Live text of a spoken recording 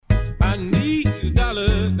I need a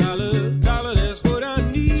dollar, dollar, dollar, that's what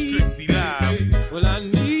I need. Strictly live. Well, I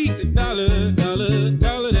need a dollar, dollar,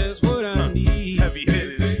 dollar, that's what I need. Heavy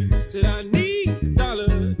hitters. Said I need a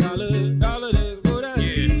dollar, dollar, dollar, that's what I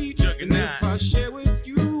need. Juggernaut. And if I share with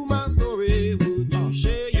you my story, would you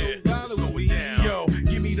share your dollar with me? Yo,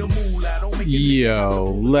 give me the moolah. Don't make it.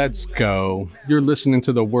 Yo, let's go. You're listening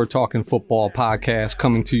to the We're Talking Football podcast,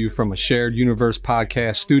 coming to you from a Shared Universe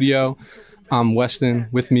podcast studio. I'm Weston.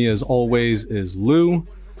 With me, as always, is Lou.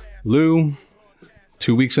 Lou,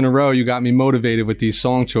 2 weeks in a row, you got me motivated with these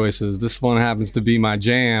song choices. This one happens to be my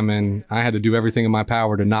jam, and I had to do everything in my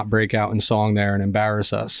power to not break out in song there and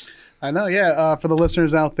embarrass us. I know, yeah. For the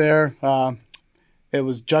listeners out there, it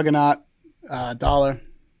was Juggernaut, Dollar.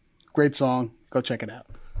 Great song. Go check it out.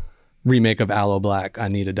 Remake of Aloe Black, I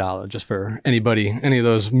Need a Dollar, just for anybody, any of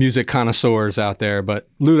those music connoisseurs out there. But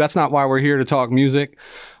Lou, that's not why we're here to talk music.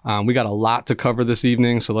 We got a lot to cover this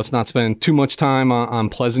evening, so let's not spend too much time on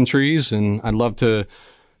pleasantries, and I'd love to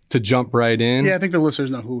jump right in. Yeah, I think the listeners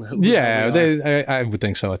know who Yeah, we are. I would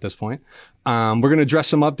think so at this point. We're going to address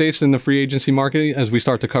some updates in the free agency market as we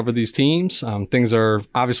start to cover these teams. Things are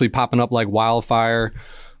obviously popping up like wildfire.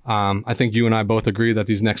 I think you and I both agree that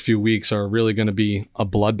these next few weeks are really going to be a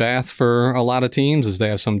bloodbath for a lot of teams as they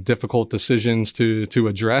have some difficult decisions to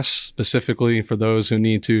address, specifically for those who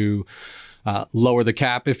need to lower the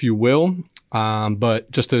cap, if you will. But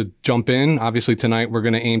just to jump in, obviously tonight we're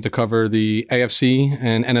going to aim to cover the AFC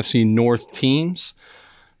and NFC North teams.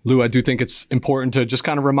 Lou, I do think it's important to just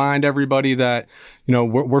kind of remind everybody that, you know,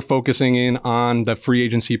 we're focusing in on the free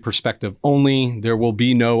agency perspective only. There will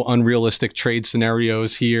be no unrealistic trade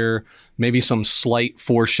scenarios here. Maybe some slight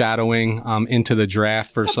foreshadowing into the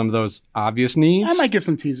draft for some of those obvious needs. I might give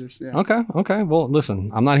some teasers. Yeah. Okay. Well, listen,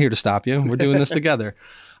 I'm not here to stop you. We're doing this together.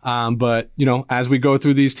 But, you know, as we go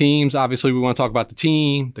through these teams, obviously we want to talk about the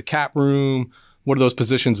team, the cap room, what are those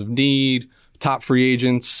positions of need, top free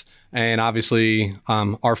agents. And obviously,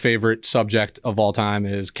 our favorite subject of all time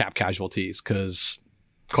is cap casualties, because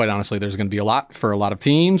quite honestly, there's going to be a lot for a lot of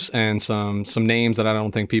teams and some names that I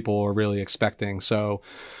don't think people are really expecting. So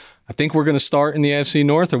I think we're going to start in the AFC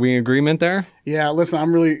North. Are we in agreement there? Yeah, listen,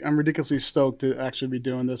 I'm ridiculously stoked to actually be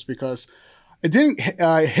doing this because it didn't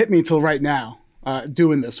hit me until right now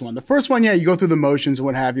doing this one. The first one, yeah, you go through the motions and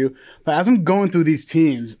what have you. But as I'm going through these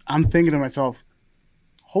teams, I'm thinking to myself,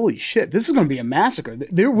 holy shit, this is going to be a massacre.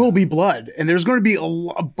 There will be blood, and there's going to be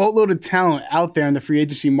a boatload of talent out there in the free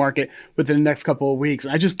agency market within the next couple of weeks.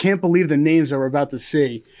 I just can't believe the names that we're about to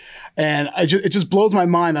see. And it just blows my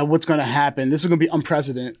mind on what's going to happen. This is going to be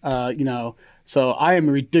unprecedented, So I am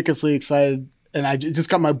ridiculously excited, and I just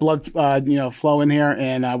got my blood, flowing here.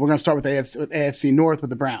 And we're going to start with AFC North with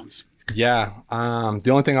the Browns. Yeah. The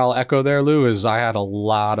only thing I'll echo there, Lou, is I had a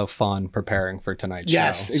lot of fun preparing for tonight's show.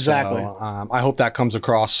 Yes, exactly. So, I hope that comes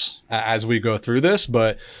across as we go through this.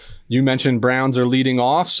 But you mentioned Browns are leading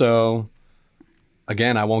off, so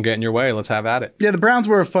again, I won't get in your way. Let's have at it. Yeah, the Browns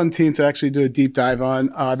were a fun team to actually do a deep dive on.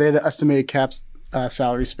 They had an estimated cap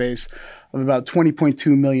salary space of about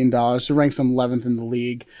 $20.2 million. It ranks them 11th in the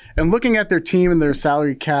league. And looking at their team and their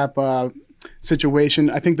salary cap situation,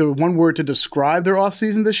 I think the one word to describe their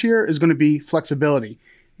offseason this year is going to be flexibility,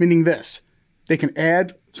 meaning this: they can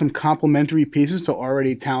add some complementary pieces to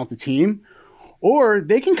already talented team, or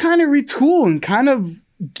they can kind of retool and kind of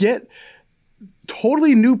get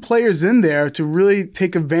totally new players in there to really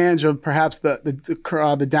take advantage of perhaps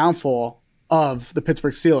the downfall of the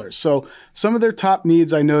Pittsburgh Steelers. So some of their top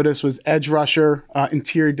needs I noticed was edge rusher,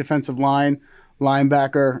 interior defensive line,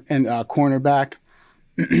 linebacker, and cornerback.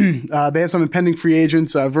 They have some impending free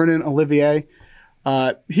agents. Vernon Olivier.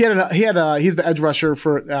 He's the edge rusher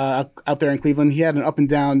for out there in Cleveland. He had an up and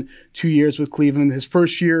down 2 years with Cleveland. His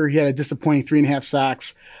first year, he had a disappointing 3.5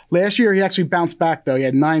 sacks. Last year, he actually bounced back though. He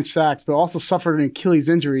had 9 sacks, but also suffered an Achilles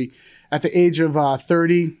injury at the age of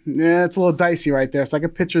 30. Yeah, it's a little dicey right there. So I can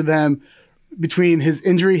picture them between his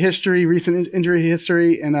recent injury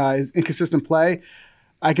history, and his inconsistent play.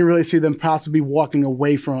 I can really see them possibly walking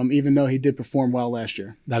away from him, even though he did perform well last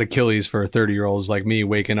year. That Achilles for a 30-year-old is like me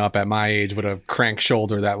waking up at my age with a crank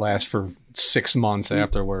shoulder that lasts for 6 months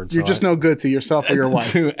afterwards. You're just no good to yourself or your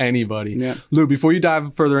wife. To anybody. Yeah. Lou, before you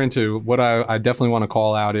dive further into what I definitely want to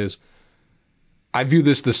call out is, I view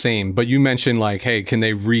this the same, but you mentioned like, hey, can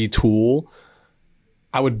they retool?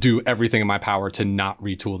 I would do everything in my power to not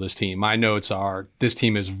retool this team. My notes are, this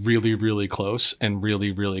team is really, really close and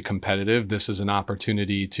really, really competitive. This is an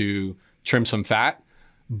opportunity to trim some fat,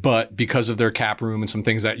 But because of their cap room and some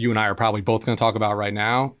things that you and I are probably both going to talk about right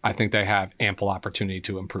now, I think they have ample opportunity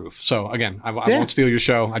to improve. So again, I won't steal your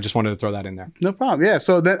show. I just wanted to throw that in there. No problem. Yeah.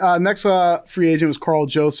 So the next free agent was Carl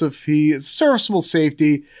Joseph. He is a serviceable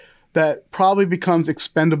safety that probably becomes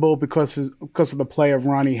expendable because of the play of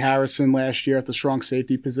Ronnie Harrison last year at the strong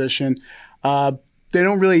safety position. They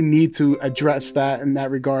don't really need to address that in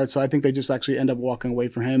that regard. So I think they just actually end up walking away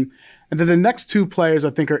from him. And then the next two players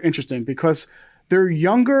I think are interesting because they're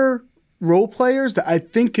younger role players that I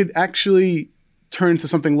think could actually turn into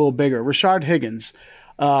something a little bigger. Rashard Higgins,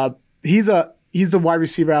 he's the wide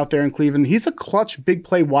receiver out there in Cleveland. He's a clutch, big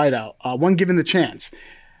play wideout, when given the chance.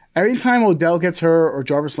 Every time Odell gets hurt or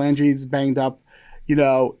Jarvis Landry's banged up,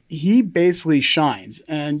 he basically shines.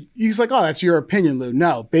 And he's like, oh, that's your opinion, Lou.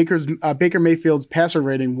 No, Baker Mayfield's passer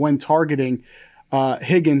rating when targeting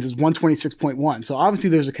Higgins is 126.1. So obviously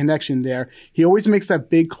there's a connection there. He always makes that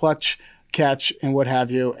big clutch catch and what have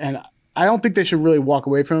you. And I don't think they should really walk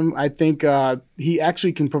away from him. I think he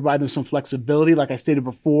actually can provide them some flexibility, like I stated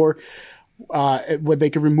before, where they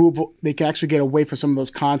can actually get away from some of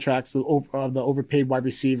those contracts of the overpaid wide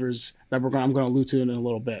receivers that I'm going to allude to in a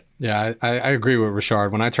little bit. Yeah, I agree with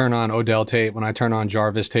Rashard. When I turn on Odell tape, when I turn on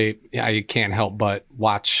Jarvis tape, I can't help but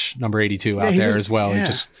watch number 82 out there as well. He's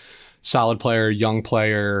just solid player, young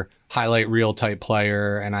player, highlight reel type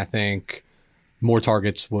player, and I think more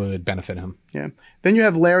targets would benefit him. Yeah. Then you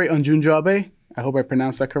have Larry Unjunjabe. I hope I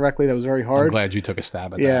pronounced that correctly. That was very hard. I'm glad you took a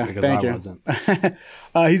stab at that because I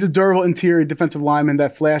wasn't. He's a durable interior defensive lineman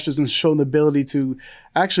that flashes and shows the ability to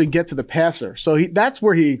actually get to the passer. So that's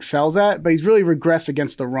where he excels at, but he's really regressed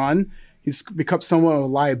against the run. He's become somewhat of a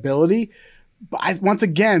liability. But once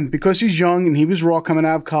again, because he's young and he was raw coming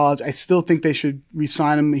out of college, I still think they should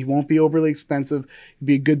re-sign him. He won't be overly expensive. He'd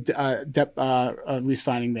be a good depth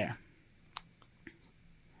re-signing there.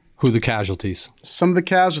 Who are the casualties? Some of the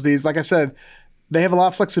casualties, like I said, they have a lot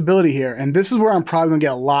of flexibility here. And this is where I'm probably going to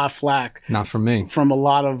get a lot of flack. Not from me. From a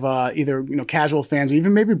lot of either casual fans or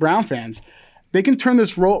even maybe Brown fans. They can turn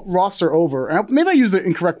this roster over. And maybe I use the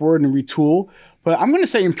incorrect word and retool, but I'm going to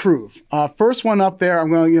say improve. First one up there,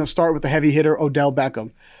 I'm going to start with the heavy hitter, Odell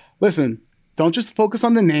Beckham. Listen, don't just focus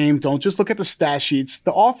on the name. Don't just look at the stat sheets.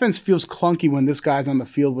 The offense feels clunky when this guy's on the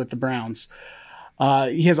field with the Browns.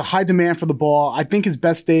 He has a high demand for the ball. I think his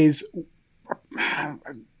best days are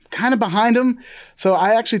kind of behind him. So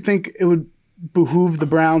I actually think it would behoove the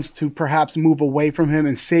Browns to perhaps move away from him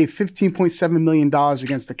and save $15.7 million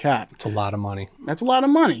against the cap. It's a lot of money. That's a lot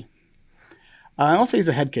of money. Also, he's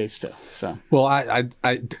a head case too. So, well, I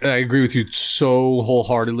agree with you so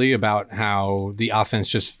wholeheartedly about how the offense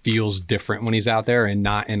just feels different when he's out there and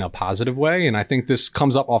not in a positive way. And I think this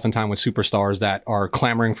comes up oftentimes with superstars that are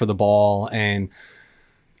clamoring for the ball and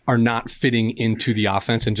are not fitting into the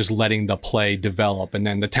offense and just letting the play develop. And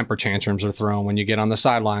then the temper tantrums are thrown when you get on the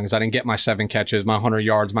sidelines. I didn't get my 7 catches, my 100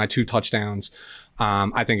 yards, my 2 touchdowns.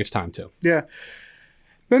 I think it's time to. Yeah.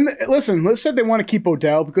 Then listen, let's say they want to keep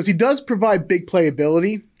Odell because he does provide big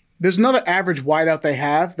playability. There's another average wideout they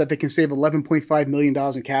have that they can save $11.5 million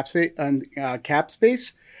in cap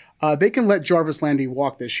space. They can let Jarvis Landry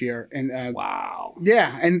walk this year. And wow.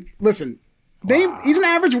 Yeah. And listen, he's an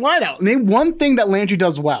average wideout. Name one thing that Landry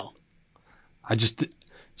does well.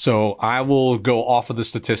 So I will go off of the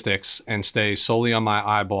statistics and stay solely on my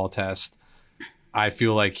eyeball test. I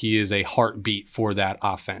feel like he is a heartbeat for that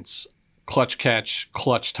offense. Clutch catch,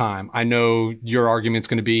 clutch time. I know your argument's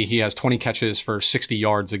going to be he has 20 catches for 60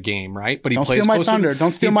 yards a game, right? But he plays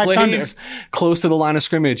close to the line of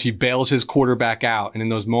scrimmage. He bails his quarterback out. And in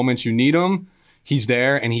those moments you need him, he's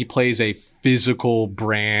there, and he plays a physical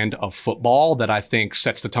brand of football that I think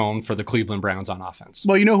sets the tone for the Cleveland Browns on offense.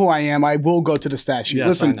 Well, you know who I am. I will go to the stat sheet. Yes,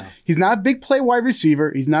 listen, I know. He's not a big play wide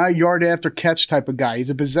receiver. He's not a yard after catch type of guy. He's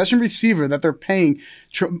a possession receiver that they're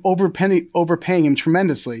overpaying him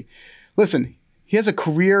tremendously. Listen, he has a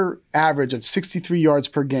career average of 63 yards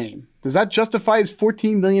per game. Does that justify his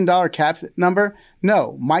 $14 million cap number?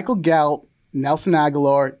 No. Michael Gallup, Nelson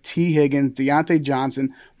Aguilar, T. Higgins, Deontay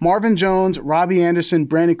Johnson, Marvin Jones, Robbie Anderson,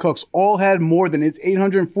 Brandon Cooks all had more than his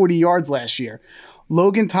 840 yards last year.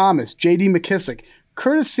 Logan Thomas, J.D. McKissick,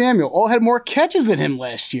 Curtis Samuel all had more catches than him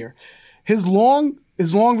last year. His long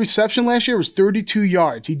reception last year was 32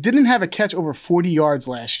 yards. He didn't have a catch over 40 yards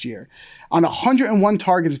last year on 101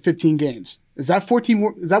 targets in 15 games. Is that worth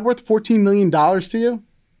 $14 million to you?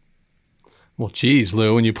 Well, geez,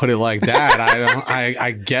 Lou, when you put it like that,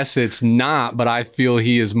 I guess it's not, but I feel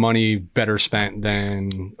he is money better spent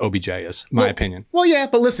than OBJ is, my opinion. Well, yeah,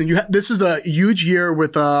 but listen, this is a huge year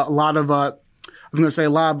with a lot of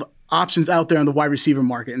options out there on the wide receiver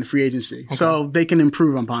market in the free agency. So they can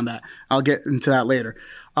improve upon that. I'll get into that later.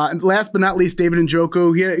 And last but not least, David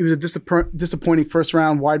Njoku. He was a disappointing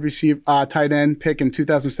first-round wide receiver tight end pick in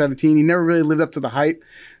 2017. He never really lived up to the hype.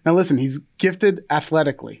 Now, listen, he's gifted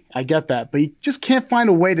athletically. I get that. But he just can't find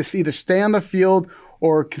a way to either stay on the field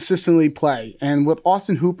or consistently play. And with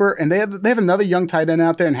Austin Hooper, and they have another young tight end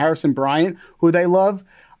out there in Harrison Bryant, who they love,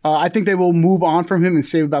 I think they will move on from him and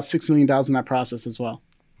save about $6 million in that process as well.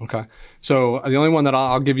 Okay. So the only one that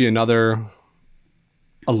I'll give you another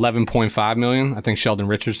 $11.5 million. I think Sheldon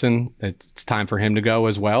Richardson, it's time for him to go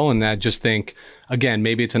as well. And I just think, again,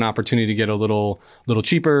 maybe it's an opportunity to get a little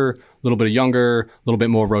cheaper, a little bit younger, a little bit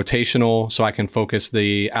more rotational, so I can focus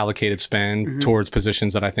the allocated spend towards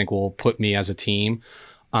positions that I think will put me as a team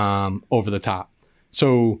over the top.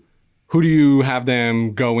 So who do you have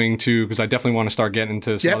them going to? Because I definitely want to start getting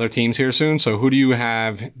into some other teams here soon. So who do you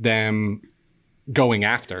have them going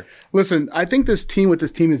after? Listen, I think this team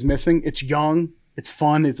is missing. It's young, it's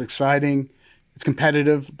fun, it's exciting, it's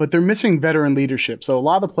competitive, but they're missing veteran leadership. So a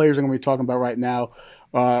lot of the players I'm going to be talking about right now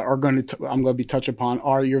I'm going to be touched upon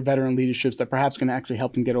are your veteran leaderships that perhaps going to actually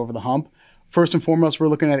help them get over the hump. First and foremost, we're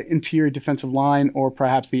looking at an interior defensive line or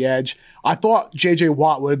perhaps the edge. I thought J.J.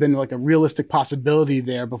 Watt would have been like a realistic possibility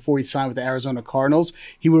there before he signed with the Arizona Cardinals.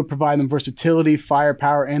 He would provide them versatility,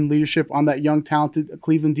 firepower, and leadership on that young, talented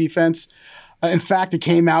Cleveland defense. In fact, it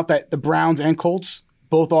came out that the Browns and Colts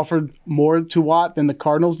both offered more to Watt than the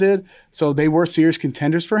Cardinals did, so they were serious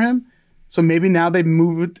contenders for him. So maybe now they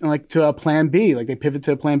move it to a plan B, like they pivot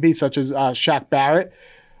to a plan B, such as Shaq Barrett,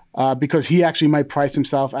 because he actually might price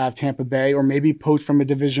himself out of Tampa Bay, or maybe poach from a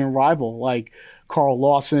division rival like Carl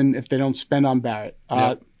Lawson if they don't spend on Barrett.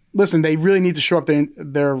 Listen, they really need to shore up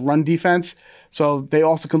their run defense, so they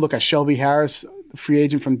also could look at Shelby Harris, free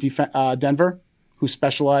agent from Denver, who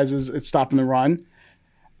specializes at stopping the run.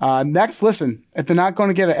 Next, listen, if they're not going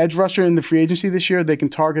to get an edge rusher in the free agency this year, they can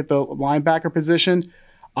target the linebacker position.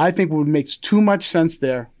 I think would make too much sense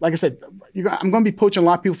there. Like I said, I'm going to be poaching a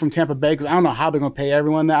lot of people from Tampa Bay because I don't know how they're going to pay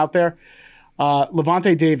everyone out there.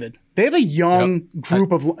 Levante David. They have a young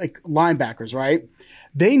group of linebackers, right?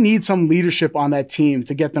 They need some leadership on that team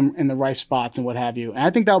to get them in the right spots and what have you. And I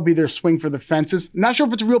think that'll be their swing for the fences. Not sure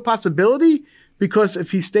if it's a real possibility, because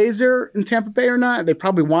if he stays there in Tampa Bay or not, they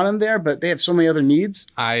probably want him there, but they have so many other needs.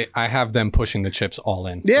 I have them pushing the chips all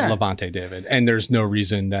in for Levante David, and there's no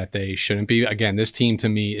reason that they shouldn't be. Again, this team to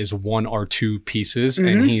me is one or two pieces,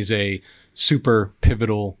 and he's a super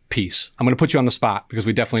pivotal piece. I'm going to put you on the spot because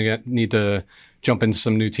we definitely need to jump into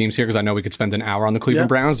some new teams here because I know we could spend an hour on the Cleveland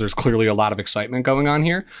Browns. There's clearly a lot of excitement going on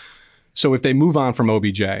here. So if they move on from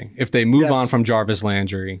OBJ, if they move on from Jarvis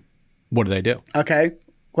Landry, what do? Okay,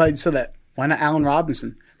 glad you said that. Why not Allen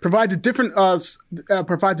Robinson? Provides a different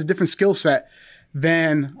skill set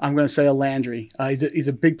than, I'm going to say, a Landry. He's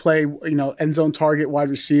a big play, end zone target, wide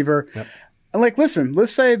receiver. Yep. And listen,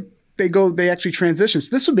 let's say they actually transition.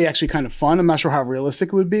 So this would be actually kind of fun. I'm not sure how realistic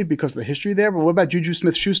it would be because of the history there. But what about Juju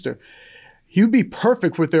Smith-Schuster? He would be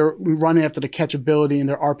perfect with their running after the catch ability and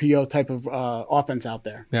their RPO type of offense out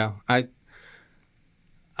there. Yeah,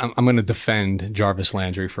 I'm going to defend Jarvis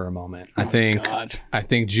Landry for a moment. I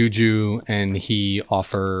think Juju and he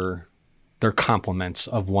offer their complements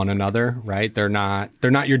of one another, right? They're not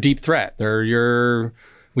your deep threat.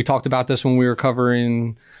 We talked about this when we were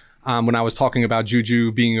covering when I was talking about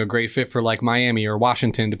Juju being a great fit for like Miami or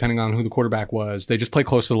Washington, depending on who the quarterback was. They just play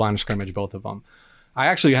close to the line of scrimmage, both of them. I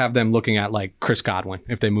actually have them looking at like Chris Godwin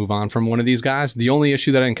if they move on from one of these guys. The only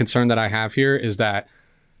issue and concern that I have here is that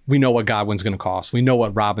we know what Godwin's going to cost. We know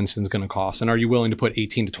what Robinson's going to cost. And are you willing to put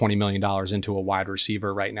 $18 to $20 million into a wide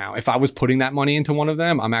receiver right now? If I was putting that money into one of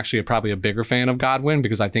them, I'm actually probably a bigger fan of Godwin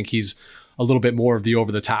because I think he's a little bit more of the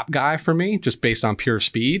over-the-top guy for me, just based on pure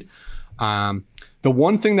speed. The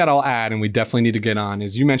one thing that I'll add, and we definitely need to get on,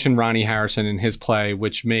 is you mentioned Ronnie Harrison and his play,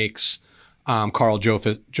 which makes Carl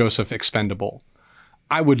Joseph expendable.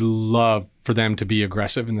 I would love for them to be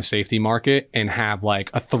aggressive in the safety market and have like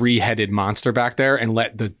a three-headed monster back there and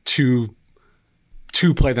let the two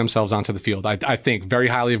play themselves onto the field. I think very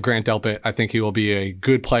highly of Grant Delpit. I think he will be a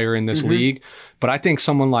good player in this league. But I think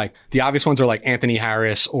someone like the obvious ones are like Anthony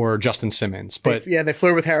Harris or Justin Simmons. But they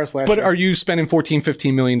flirted with Harris last year. But are you spending $14,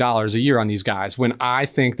 $15 million a year on these guys when I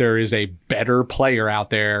think there is a better player out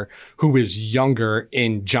there who is younger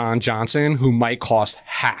in John Johnson who might cost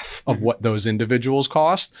half of what those individuals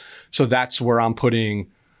cost? So that's where I'm putting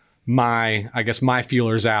my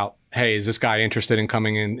feelers out. Hey, is this guy interested in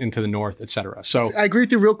coming into the North, et cetera? So I agree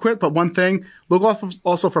with you real quick, but one thing, look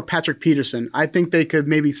also for Patrick Peterson. I think they could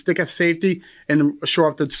maybe stick at safety and shore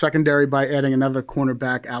up the secondary by adding another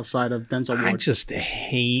cornerback outside of Denzel Ward. I just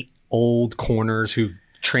hate old corners who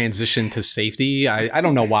transitioned to safety. I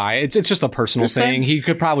don't know why. It's just a personal Just thing. saying. He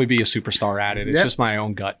could probably be a superstar at it. It's Yep. just my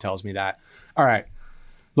own gut tells me that. All right,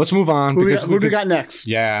 let's move on. Who because do we got next?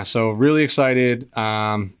 Yeah, so really excited.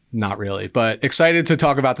 Not really, but excited to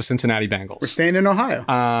talk about the Cincinnati Bengals. We're staying in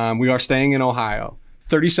Ohio. We are staying in Ohio.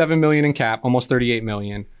 $37 million in cap, almost $38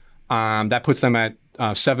 million. That puts them at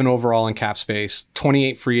 7 overall in cap space,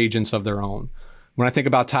 28 free agents of their own. When I think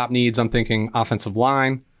about top needs, I'm thinking offensive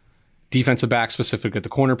line, defensive back specific at the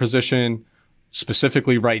corner position,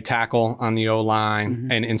 specifically right tackle on the O-line,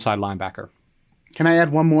 and inside linebacker. Can I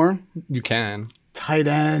add one more? You can. Tight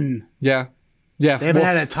end. Yeah. Yeah. They haven't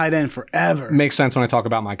well, had a tight end forever. makes sense when I talk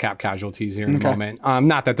about my cap casualties here in a moment.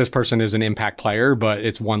 Not that this person is an impact player, but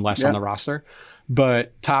it's one less on the roster.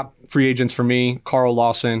 But top free agents for me, Carl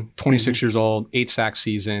Lawson, 26 years old, 8 sack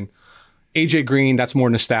season. AJ Green, that's more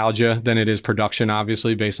nostalgia than it is production,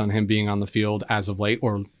 obviously, based on him being on the field as of late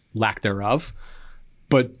or lack thereof.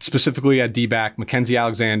 But specifically at D-back, Mackenzie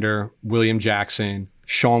Alexander, William Jackson,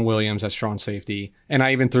 Sean Williams at strong safety. And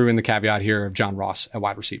I even threw in the caveat here of John Ross at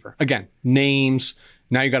wide receiver. Again, names.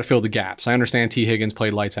 Now you got to fill the gaps. I understand T. Higgins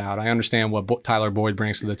played lights out. I understand what Tyler Boyd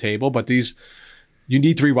brings to the table, but you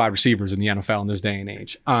need 3 wide receivers in the NFL in this day and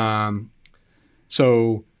age.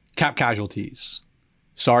 So cap casualties.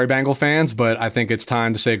 Sorry, Bengal fans, but I think it's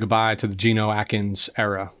time to say goodbye to the Geno Atkins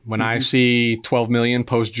era. When I see $12 million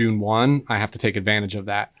post June 1, I have to take advantage of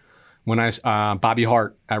that. When Bobby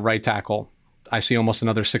Hart at right tackle, I see almost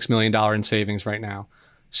another $6 million in savings right now.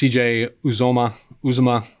 CJ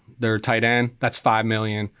Uzoma, their tight end, that's $5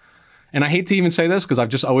 million. And I hate to even say this because I've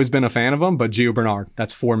just always been a fan of him, but Gio Bernard,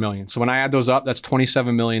 that's $4 million. So when I add those up, that's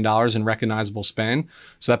 $27 million in recognizable spend.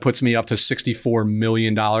 So that puts me up to $64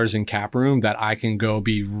 million in cap room that I can go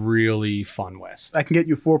be really fun with. I can get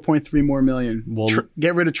you 4.3 more million. Well-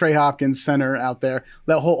 Get rid of Trey Hopkins, center out there.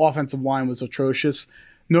 That whole offensive line was atrocious.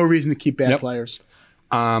 No reason to keep bad players.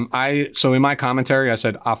 So in my commentary, I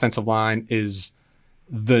said offensive line is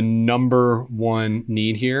the number one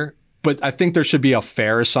need here. But I think there should be a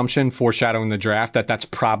fair assumption foreshadowing the draft that that's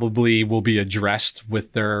probably will be addressed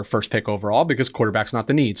with their first pick overall because quarterback's not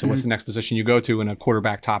the need. So what's the next position you go to in a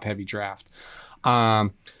quarterback top heavy draft? But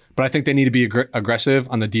I think they need to be aggressive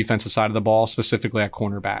on the defensive side of the ball, specifically at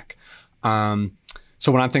cornerback.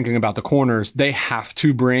 So when I'm thinking about the corners, they have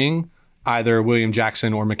to bring either William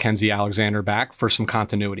Jackson or Mackenzie Alexander back for some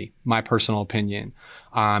continuity, my personal opinion.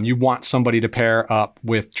 You want somebody to pair up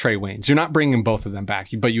with Trey Waynes. You're not bringing both of them back,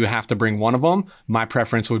 but you have to bring one of them. My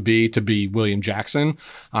preference would be to be William Jackson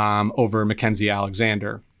over Mackenzie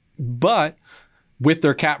Alexander. But with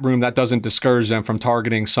their cap room, that doesn't discourage them from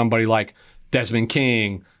targeting somebody like Desmond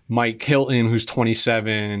King, Mike Hilton, who's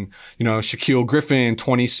 27, Shaquille Griffin,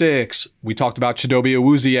 26. We talked about Chidobe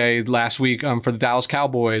Awuzie last week for the Dallas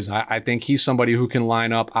Cowboys. I think he's somebody who can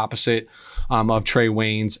line up opposite of Trey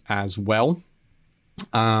Waynes as well.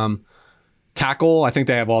 Tackle, I think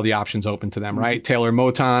they have all the options open to them, right? Taylor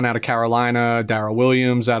Moton out of Carolina, Darrell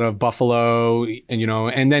Williams out of Buffalo,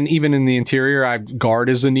 and then even in the interior, guard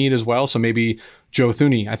is a need as well. So maybe Joe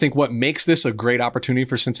Thuney. I think what makes this a great opportunity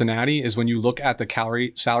for Cincinnati is when you look at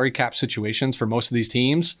the salary cap situations for most of these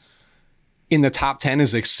teams, in the top 10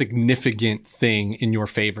 is a significant thing in your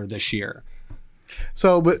favor this year.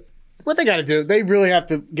 So, but what they got to do, they really have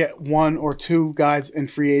to get 1 or 2 guys in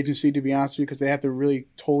free agency, to be honest with you, because they have to really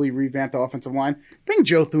totally revamp the offensive line. Bring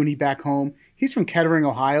Joe Thuney back home. He's from Kettering,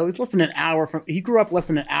 Ohio. He's less than an hour he grew up less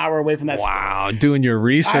than an hour away from that. Wow, doing your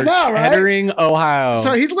research. I know, right? Kettering, Ohio.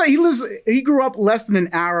 So he grew up less than an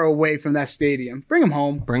hour away from that stadium. Bring him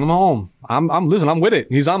home. Bring him home. I'm with it.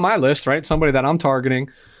 He's on my list, right? Somebody that I'm targeting.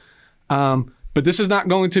 But this is not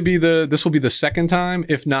going to be this will be the second time.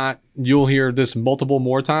 If not, you'll hear this multiple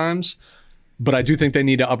more times. But I do think they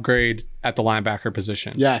need to upgrade at the linebacker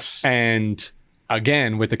position. Yes. And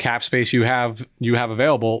again, with the cap space you have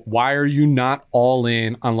available, why are you not all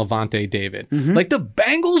in on Levante David? Like the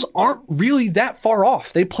Bengals aren't really that far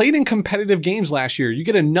off. They played in competitive games last year. You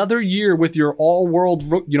get another year with your all-world,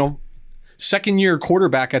 second-year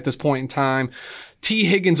quarterback at this point in time. T.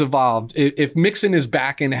 Higgins evolved. If Mixon is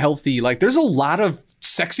back and healthy, there's a lot of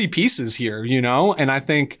sexy pieces here, and I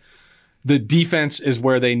think the defense is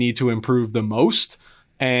where they need to improve the most,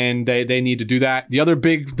 and they need to do that.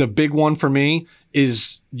 The big one for me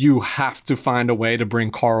is you have to find a way to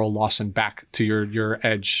bring Carl Lawson back to your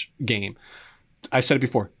edge game. I said it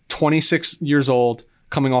before, 26 years old,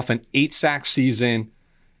 coming off an 8-sack season.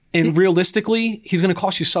 And realistically, he's going to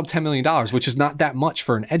cost you sub $10 million, which is not that much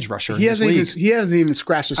for an edge rusher in this league. He hasn't even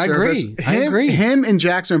scratched the surface. I agree. Him and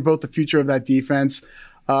Jackson are both the future of that defense.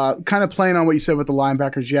 Kind of playing on what you said with the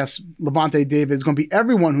linebackers, yes, Levante David is going to be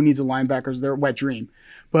everyone who needs a linebacker is their wet dream.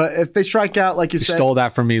 But if they strike out, like you said, stole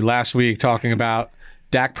that from me last week talking about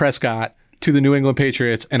Dak Prescott to the New England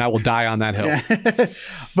Patriots, and I will die on that hill. Yeah.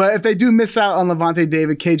 But if they do miss out on Levante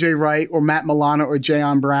David, KJ Wright, or Matt Milano, or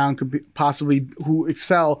Jayon Brown could be possibly who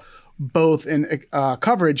excel both in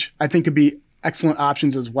coverage, I think could be excellent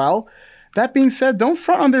options as well. That being said, don't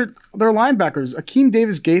front on their linebackers. Akeem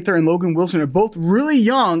Davis-Gaither and Logan Wilson are both really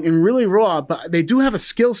young and really raw, but they do have a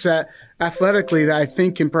skill set athletically that I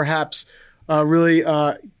think can perhaps really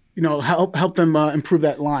help them improve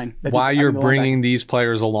that line. While you're bringing these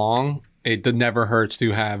players along, it never hurts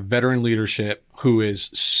to have veteran leadership who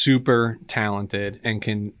is super talented and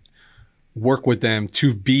can work with them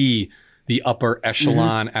to be the upper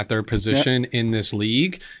echelon at their position in this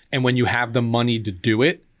league. And when you have the money to do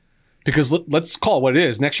it, because let's call it what it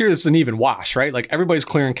is. Next year, it's an even wash, right? Like everybody's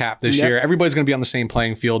clearing cap this year. Everybody's going to be on the same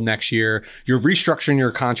playing field next year. You're restructuring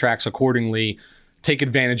your contracts accordingly. Take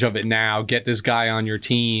advantage of it now. Get this guy on your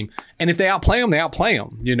team. And if they outplay him, they outplay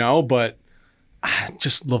him, But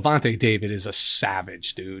just Levante David is a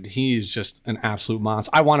savage, dude. He's just an absolute monster.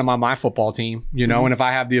 I want him on my football team, And if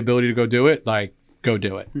I have the ability to go do it, go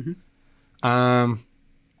do it.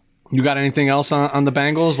 You got anything else on the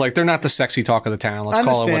Bengals? Like, they're not the sexy talk of the town. Let's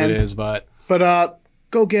call it what it is. But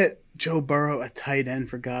go get Joe Burrow a tight end,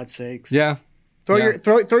 for God's sakes. Yeah. Throw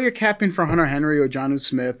your cap in for Hunter Henry or Jonnu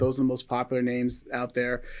Smith. Those are the most popular names out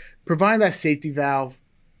there. Provide that safety valve.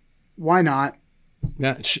 Why not?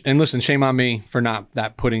 Yeah. And listen, shame on me for not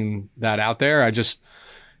putting that out there. I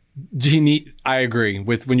agree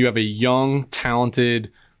with when you have a young,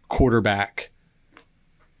 talented quarterback.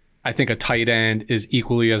 I think a tight end is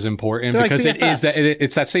equally as important because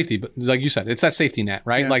it's that safety. But like you said, it's that safety net,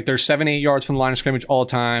 right? Yeah. Like they're 7-8 yards from the line of scrimmage all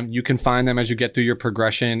the time. You can find them as you get through your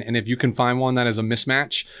progression. And if you can find one that is a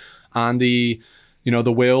mismatch on the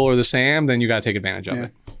Will or the Sam, then you got to take advantage of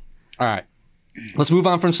it. All right. Let's move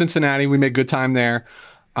on from Cincinnati. We made good time there.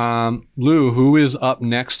 Lou, who is up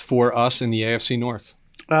next for us in the AFC North?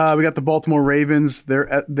 We got the Baltimore Ravens.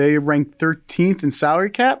 They ranked 13th in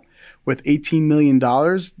salary cap with $18 million.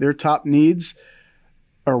 Their top needs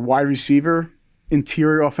are wide receiver,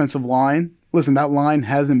 interior offensive line. Listen, that line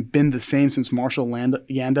hasn't been the same since Marshall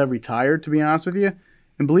Yanda retired, to be honest with you.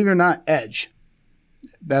 And believe it or not, edge.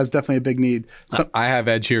 That's definitely a big need. I have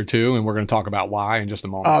edge here too, and we're going to talk about why in just a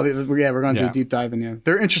moment. Oh, yeah, we're going to do a deep dive in here.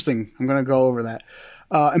 They're interesting. I'm going to go over that.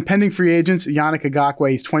 Impending free agents, Yannick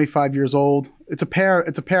Ngakoue, he's 25 years old. It's a pair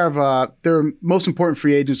of their most important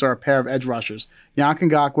free agents are a pair of edge rushers, Yannick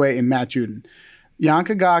Ngakoue and Matt Judon.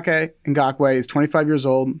 Yannick Ngakoue is 25 years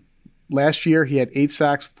old. Last year, he had 8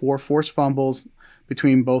 sacks, 4 forced fumbles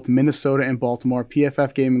between both Minnesota and Baltimore.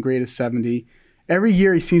 PFF gave him a grade of 70. Every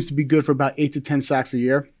year, he seems to be good for about 8 to 10 sacks a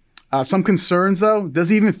year. Some concerns, though, does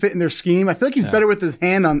he even fit in their scheme? I feel like he's better with his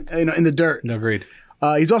hand in the dirt. Agreed.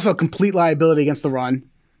 He's also a complete liability against the run.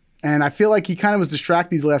 And I feel like he kind of was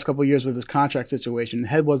distracted these last couple of years with his contract situation.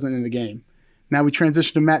 Head wasn't in the game. Now we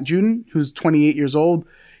transition to Matt Judon, who's 28 years old.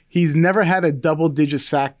 He's never had a double-digit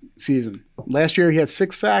sack season. Last year he had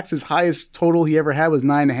 6 sacks. His highest total he ever had was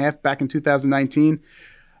 9.5 back in 2019.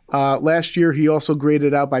 Last year he also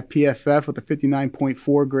graded out by PFF with a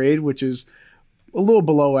 59.4 grade, which is a little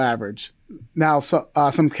below average. Now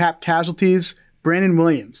some cap casualties. Brandon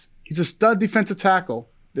Williams. He's a stud defensive tackle,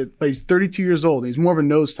 but he's 32 years old. He's more of a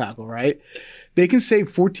nose tackle, right? They can save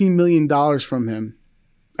 $14 million from him.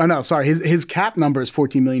 Oh, no, sorry. His cap number is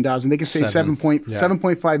 $14 million, and they can save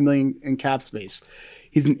 $7.5 million in cap space.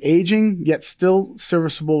 He's an aging, yet still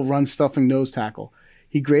serviceable run-stuffing nose tackle.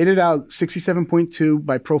 He graded out 67.2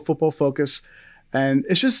 by Pro Football Focus. And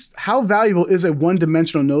it's just how valuable is a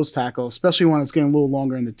one-dimensional nose tackle, especially when it's getting a little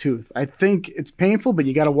longer in the tooth. I think it's painful, but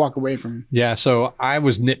you got to walk away from him. Yeah, so I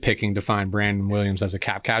was nitpicking to find Brandon Williams as a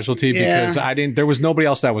cap casualty because there was nobody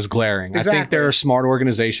else that was glaring. Exactly. I think they're a smart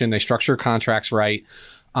organization. They structure contracts right.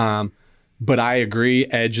 But I agree,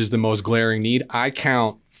 edge is the most glaring need. I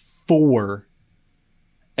count 4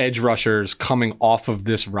 edge rushers coming off of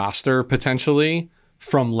this roster potentially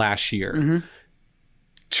from last year. Mm-hmm.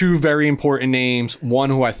 2 very important names, one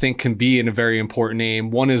who I think can be a very important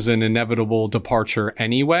name. One is an inevitable departure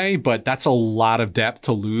anyway, but that's a lot of depth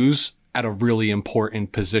to lose at a really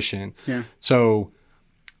important position. Yeah. So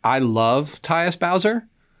I love Tyus Bowser.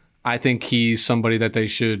 I think he's somebody that they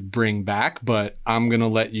should bring back, but I'm going to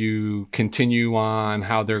let you continue on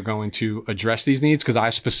how they're going to address these needs because I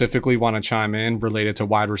specifically want to chime in related to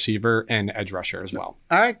wide receiver and edge rusher as well.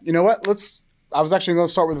 All right. You know what? I was actually going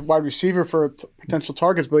to start with wide receiver for potential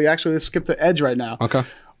targets, but let's skip to edge right now. Okay.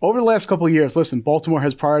 Over the last couple of years, listen, Baltimore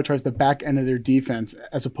has prioritized the back end of their defense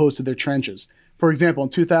as opposed to their trenches. For example, in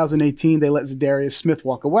 2018, they let Zadarius Smith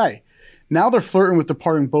walk away. Now they're flirting with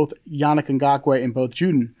departing both Yannick Ngakoue and both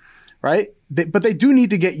Juden, right? But they do need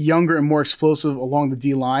to get younger and more explosive along the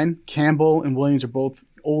D-line. Campbell and Williams are both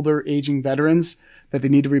older, aging veterans that they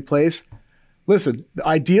need to replace. Listen,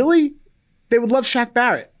 ideally, they would love Shaq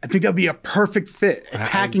Barrett. I think that would be a perfect fit,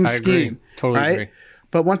 attacking I agree. scheme. Totally right? agree.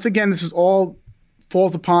 But once again, this is all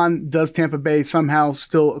falls upon, does Tampa Bay somehow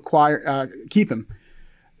still keep him?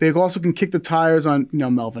 They also can kick the tires on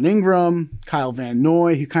Melvin Ingram, Kyle Van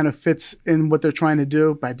Noy, who kind of fits in what they're trying to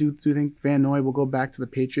do. But I do think Van Noy will go back to the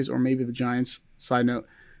Patriots or maybe the Giants.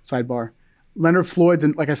 Sidebar. Leonard Floyd's,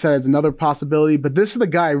 like I said, is another possibility. But this is the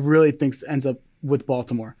guy I really think ends up with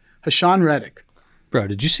Baltimore. Hassan Reddick. Bro,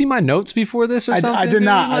 did you see my notes before this or something? I did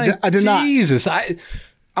not. I did not. Jesus. I'm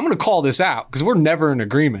going to call this out because we're never in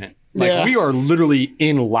agreement. We are literally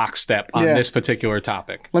in lockstep on this particular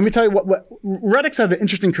topic. Let me tell you what Reddick's had an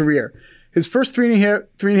interesting career. His first three and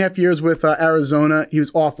a half years with Arizona, he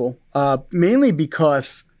was awful, mainly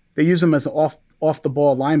because they used him as an off the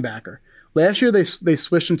ball linebacker. Last year, they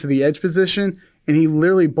switched him to the edge position, and he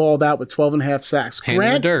literally balled out with 12.5 sacks. Hand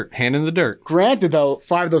in the dirt. Granted, though,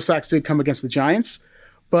 5 of those sacks did come against the Giants.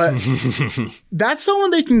 But that's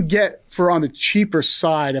someone they can get for on the cheaper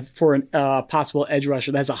side for a possible edge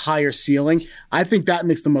rusher that has a higher ceiling. I think that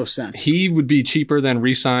makes the most sense. He would be cheaper than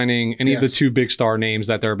re-signing any of the 2 big star names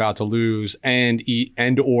that they're about to lose and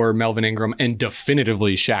or Melvin Ingram and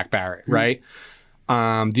definitively Shaq Barrett, right?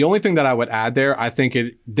 The only thing that I would add there, I think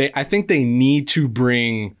they need to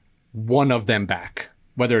bring one of them back,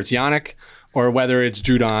 whether it's Yannick or whether it's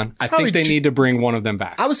Judon. I think they need to bring one of them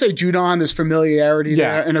back. I would say Judon, there's familiarity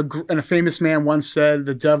there. And a famous man once said,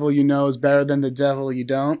 the devil you know is better than the devil you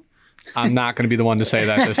don't. I'm not going to be the one to say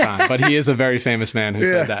that this time, but he is a very famous man who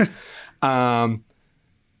said that.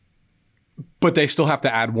 But they still have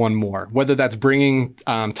to add one more, whether that's bringing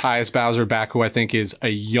Tyus Bowser back, who I think is a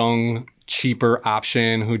young, cheaper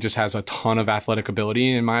option who just has a ton of athletic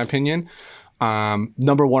ability, in my opinion.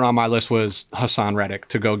 Number 1 on my list was Hassan Reddick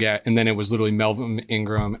to go get, and then it was literally Melvin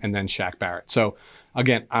Ingram and then Shaq Barrett. So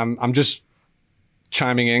again, I'm just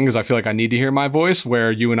chiming in because I feel like I need to hear my voice,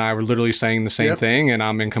 where you and I were literally saying the same thing, and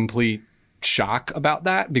I'm in complete shock about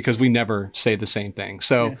that because we never say the same thing.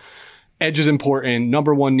 So edge is important.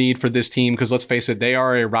 Number 1 need for this team, because let's face it, they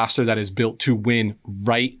are a roster that is built to win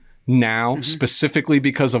right now, specifically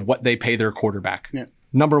because of what they pay their quarterback.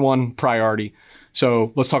 Number 1 priority.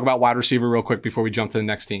 So let's talk about wide receiver real quick before we jump to the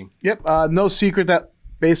next team. No secret that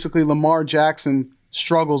basically Lamar Jackson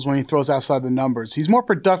struggles when he throws outside the numbers. He's more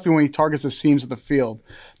productive when he targets the seams of the field.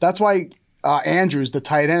 That's why Andrews, the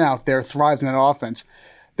tight end out there, thrives in that offense.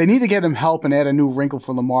 They need to get him help and add a new wrinkle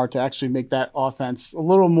for Lamar to actually make that offense a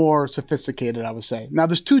little more sophisticated, I would say. Now,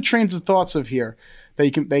 there's 2 trains of thoughts of here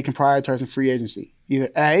that they can prioritize in free agency. Either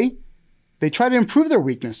A, they try to improve their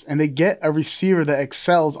weakness and they get a receiver that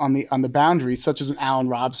excels on the boundary, such as an Allen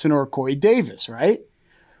Robinson or a Corey Davis, right?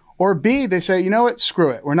 Or B, they say, you know what, screw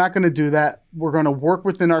it. We're not going to do that. We're going to work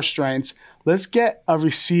within our strengths. Let's get a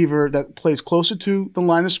receiver that plays closer to the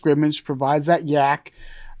line of scrimmage, provides that yak,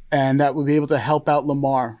 and that will be able to help out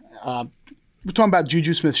Lamar. We're talking about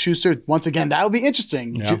Juju Smith-Schuster. Once again, that would be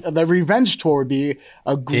interesting. The revenge tour would be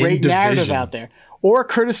a great narrative out there. Or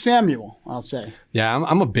Curtis Samuel, I'll say. Yeah,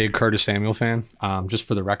 I'm a big Curtis Samuel fan, just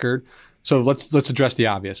for the record. So let's address the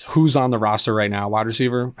obvious. Who's on the roster right now? Wide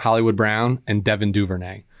receiver, Hollywood Brown and Devin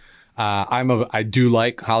Duvernay. I do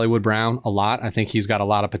like Hollywood Brown a lot. I think he's got a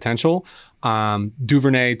lot of potential.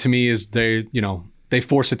 Duvernay, to me, is they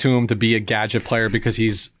force it to him to be a gadget player because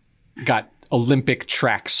he's got Olympic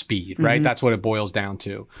track speed, right? That's what it boils down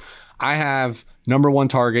to. I have number 1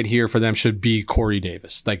 target here for them should be Corey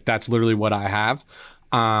Davis. Like, that's literally what I have.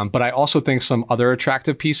 But I also think some other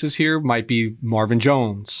attractive pieces here might be Marvin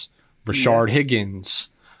Jones, Rashard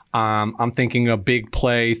Higgins. I'm thinking a big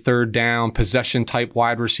play, 3rd down, possession type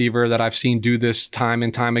wide receiver that I've seen do this time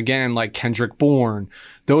and time again, like Kendrick Bourne.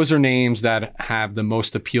 Those are names that have the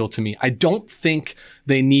most appeal to me. I don't think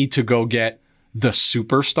they need to go get the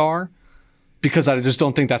superstar, because I just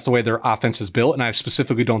don't think that's the way their offense is built. And I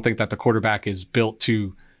specifically don't think that the quarterback is built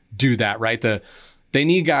to do that, right? They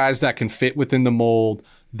need guys that can fit within the mold,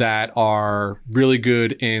 that are really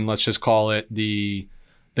good in, let's just call it the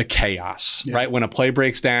chaos, right? When a play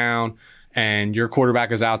breaks down and your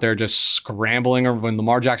quarterback is out there just scrambling, or when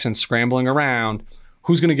Lamar Jackson's scrambling around,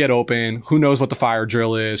 who's going to get open, who knows what the fire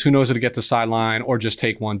drill is, who knows how to get to the sideline or just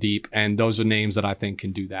take one deep. And those are names that I think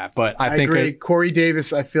can do that. But I think agree. Corey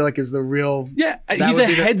Davis, I feel like, is the real. Yeah, he's a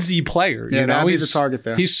headsy player. Yeah, you know, he's the target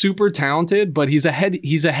there. He's super talented, but he's a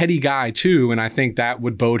heady guy too, and I think that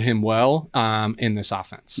would bode him well in this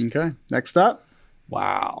offense. Okay, next up.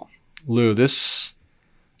 Wow, Lou,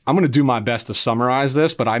 I'm going to do my best to summarize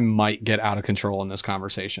this, but I might get out of control in this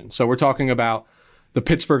conversation. So we're talking about the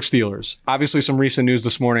Pittsburgh Steelers. Obviously, some recent news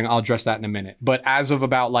this morning. I'll address that in a minute. But as of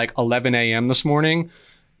about like 11 a.m. this morning,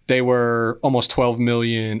 they were almost 12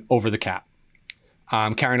 million over the cap,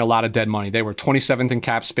 carrying a lot of dead money. They were 27th in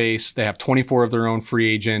cap space. They have 24 of their own free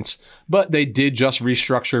agents, but they did just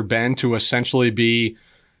restructure Ben to essentially be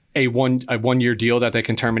a one-year deal that they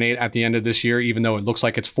can terminate at the end of this year, even though it looks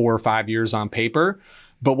like it's 4 or 5 years on paper.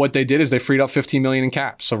 But what they did is they freed up 15 million in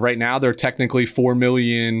cap. So right now they're technically 4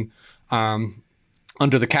 million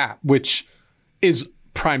under the cap, which is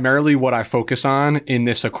primarily what I focus on in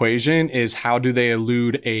this equation is how do they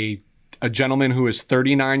elude a gentleman who is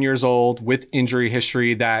 39 years old with injury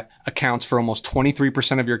history that accounts for almost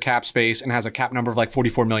 23% of your cap space and has a cap number of like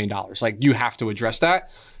 $44 million. Like you have to address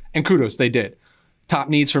that. And kudos, they did. Top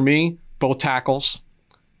needs for me, both tackles,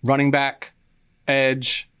 running back,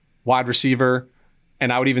 edge, wide receiver,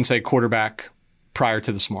 and I would even say quarterback prior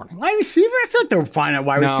to this morning. Wide receiver? I feel like they were fine at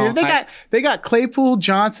wide receiver. They got Claypool,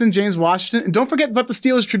 Johnson, James Washington. And don't forget about the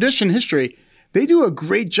Steelers' tradition history. They do a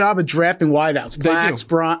great job of drafting wideouts. Plax,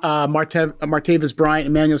 Martavis Bryant,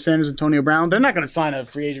 Emmanuel Sanders, Antonio Brown. They're not going to sign a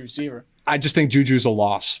free agent receiver. I just think Juju's a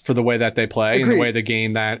loss for the way that they play and the way the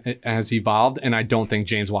game that has evolved. And I don't think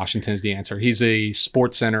James Washington is the answer. He's a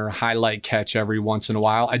Sports Center highlight catch every once in a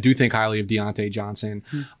while. I do think highly of Deontay Johnson.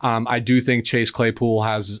 I do think Chase Claypool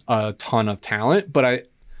has a ton of talent, but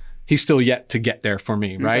he's still yet to get there for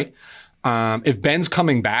me, right? If Ben's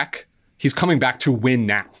coming back, he's coming back to win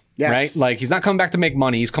now. Yes. Right? Like he's not coming back to make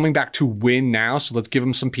money. He's coming back to win now. So let's give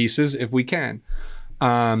him some pieces if we can.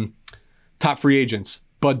 Top free agents.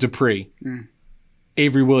 Bud Dupree,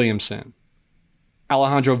 Avery Williamson,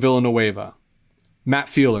 Alejandro Villanueva, Matt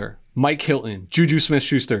Fielder, Mike Hilton, Juju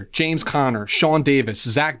Smith-Schuster, James Conner, Sean Davis,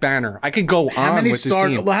 Zach Banner. I could go on with this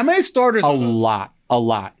team. How many starters? A lot.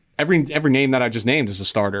 Every name that I just named is a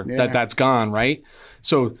starter. Yeah. That's gone, right?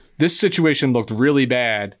 So this situation looked really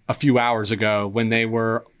bad a few hours ago when they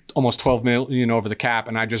were almost 12 million over the cap,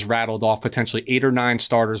 and I just rattled off potentially 8 or 9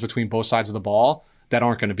 starters between both sides of the ball that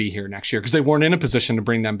aren't going to be here next year because they weren't in a position to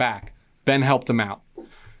bring them back. Ben helped them out.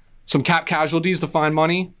 Some cap casualties to find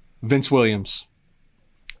money. Vince Williams.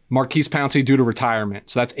 Marquise Pouncey due to retirement.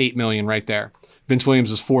 So that's $8 million right there. Vince Williams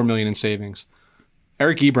is $4 million in savings.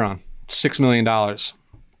 Eric Ebron, $6 million.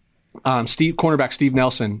 Cornerback Steve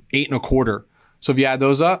Nelson, $8.25 million. So if you add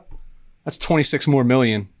those up, that's 26 more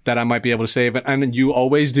million that I might be able to save. And you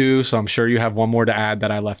always do. So I'm sure you have one more to add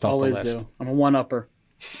that I left off the list. Always do. I'm a one-upper.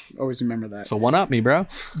 Always remember that. So one up me, bro.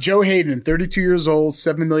 Joe Hayden, 32 years old,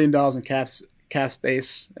 $7 million in cap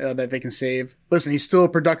space that they can save. Listen, he's still a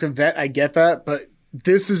productive vet. I get that. But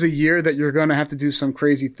this is a year that you're going to have to do some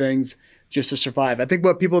crazy things just to survive. I think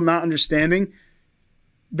what people are not understanding,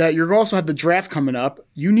 that you're also have the draft coming up.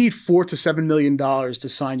 You need $4 to $7 million to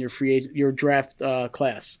sign your draft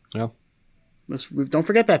class. Yeah. Don't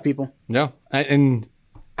forget that, people. Yeah. And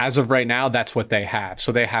as of right now, that's what they have.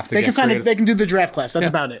 So they have to get creative. They can do the draft class. That's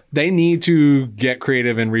about it. They need to get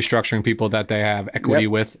creative in restructuring people that they have equity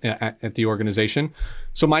with at the organization.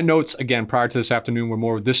 So my notes, again, prior to this afternoon were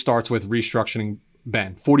more, this starts with restructuring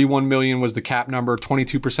Ben. 41 million was the cap number,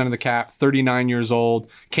 22% of the cap, 39 years old.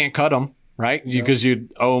 Can't cut him, right? Because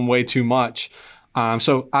you'd owe him way too much.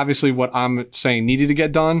 So obviously what I'm saying needed to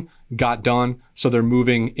get done, got done. So they're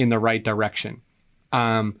moving in the right direction.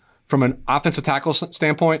 From an offensive tackle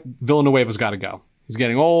standpoint, Villanueva's got to go. He's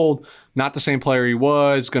getting old, not the same player he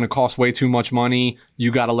was, going to cost way too much money.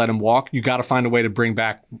 You got to let him walk. You got to find a way to bring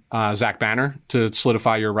back Zach Banner to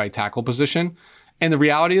solidify your right tackle position. And the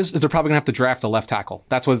reality is they're probably going to have to draft a left tackle.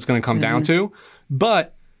 That's what it's going to come down to.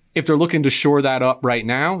 But if they're looking to shore that up right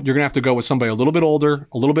now, you're going to have to go with somebody a little bit older,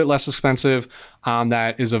 a little bit less expensive,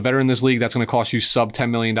 that is a veteran in this league that's going to cost you sub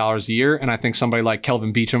 $10 million a year. And I think somebody like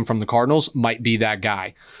Kelvin Beachum from the Cardinals might be that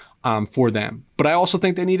guy for them. But I also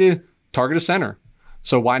think they need to target a center.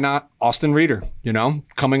 So why not Austin Reeder,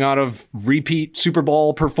 coming out of repeat Super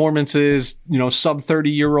Bowl performances, sub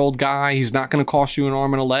 30-year-old guy. He's not going to cost you an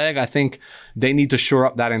arm and a leg. I think they need to shore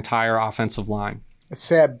up that entire offensive line. It's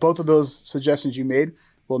sad. Both of those suggestions you made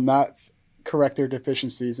will not correct their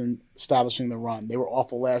deficiencies in establishing the run. They were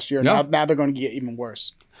awful last year. No. Now they're going to get even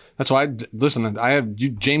worse. That's why,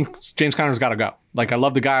 James Conner's got to go. Like, I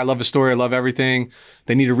love the guy. I love his story. I love everything.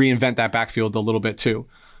 They need to reinvent that backfield a little bit too.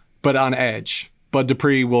 But on edge, Bud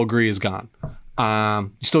Dupree, we'll agree, is gone.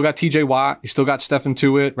 You still got TJ Watt. You still got Stephen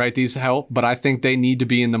Tuitt, right? These help. But I think they need to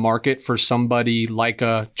be in the market for somebody like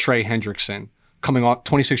a Trey Hendrickson, coming off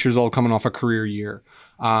 26 years old, coming off a career year.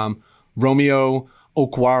 Romeo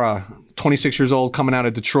Okwara, 26 years old, coming out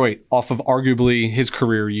of Detroit, off of arguably his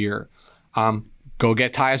career year. Go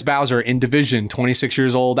get Tyus Bowser in division, 26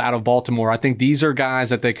 years old, out of Baltimore. I think these are guys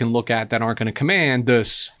that they can look at that aren't going to command the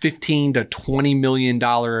 $15 to $20 million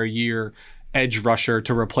a year edge rusher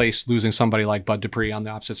to replace losing somebody like Bud Dupree on the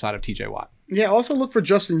opposite side of TJ Watt. Yeah, also look for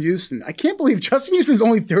Justin Houston. I can't believe Justin Houston's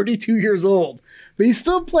only 32 years old, but he's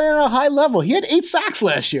still playing at a high level. He had 8 sacks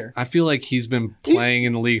last year. I feel like he's been playing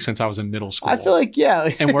in the league since I was in middle school. I feel like, yeah.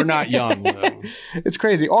 And we're not young, though. It's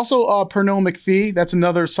crazy. Also, Pernell McPhee, that's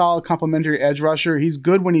another solid complimentary edge rusher. He's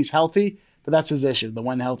good when he's healthy, but that's his issue, the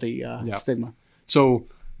when healthy stigma. So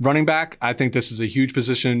running back, I think this is a huge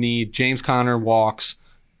position of need. James Conner walks.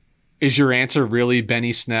 Is your answer really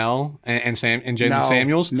Benny Snell and Jalen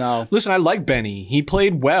Samuels? No. Listen, I like Benny. He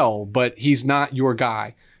played well, but he's not your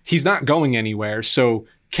guy. He's not going anywhere. So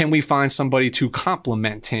can we find somebody to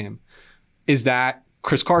complement him? Is that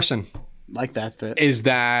Chris Carson? Like that fit. Is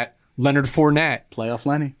that Leonard Fournette? Playoff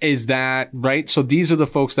Lenny. Is that right? So these are the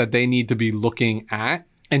folks that they need to be looking at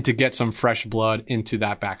and to get some fresh blood into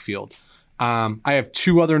that backfield. I have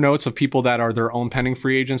 2 other notes of people that are their own pending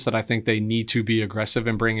free agents that I think they need to be aggressive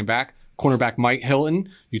in bringing back. Cornerback Mike Hilton.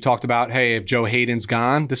 You talked about, hey, if Joe Hayden's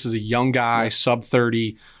gone, this is a young guy, sub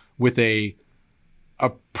 30, with a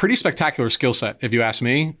pretty spectacular skill set. If you ask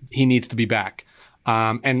me, he needs to be back.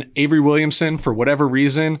 And Avery Williamson, for whatever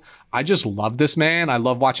reason, I just love this man. I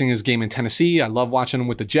love watching his game in Tennessee. I love watching him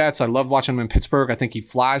with the Jets. I love watching him in Pittsburgh. I think he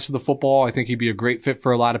flies to the football. I think he'd be a great fit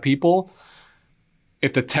for a lot of people.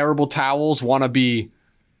 If the terrible towels want to be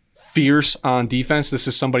fierce on defense, this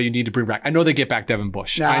is somebody you need to bring back. I know they get back Devin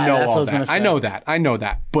Bush. I know all that. I know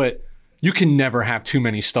that. But you can never have too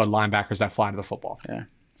many stud linebackers that fly to the football. Yeah.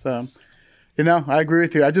 So, I agree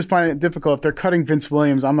with you. I just find it difficult. If they're cutting Vince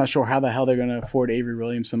Williams, I'm not sure how the hell they're going to afford Avery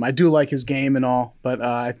Williamson. I do like his game and all, but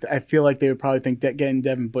I feel like they would probably think that getting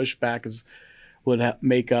Devin Bush back would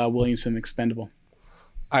make Williamson expendable.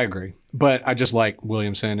 I agree. But I just like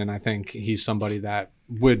Williamson, and I think he's somebody that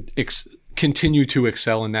would continue to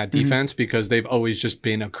excel in that defense because they've always just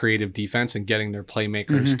been a creative defense and getting their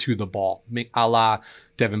playmakers to the ball. A la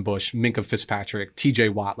Devin Bush, Minkah Fitzpatrick,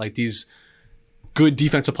 TJ Watt. Like, these good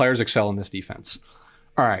defensive players excel in this defense.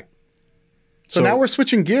 All right. So now we're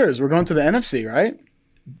switching gears. We're going to the NFC, right?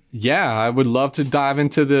 Yeah, I would love to dive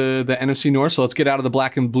into the NFC North. So let's get out of the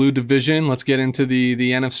black and blue division. Let's get into the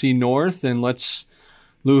NFC North, and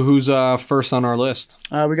Lou, who's first on our list?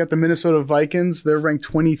 We got the Minnesota Vikings. They're ranked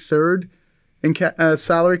 23rd in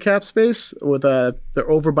salary cap space. They're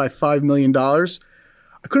over by $5 million.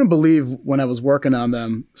 I couldn't believe when I was working on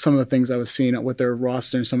them some of the things I was seeing with their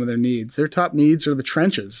roster and some of their needs. Their top needs are the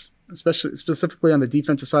trenches, specifically on the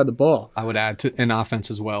defensive side of the ball. I would add to an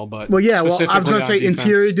offense as well, but I was going to say defense.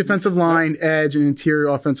 Interior defensive line, edge, and interior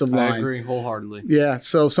offensive line. I agree wholeheartedly. Yeah,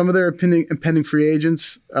 so some of their impending free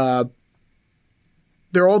agents.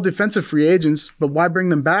 They're all defensive free agents, but why bring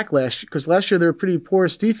them back last year? Because last year they were pretty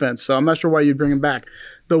porous defense, so I'm not sure why you'd bring them back.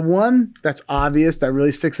 The one that's obvious that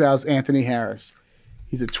really sticks out is Anthony Harris.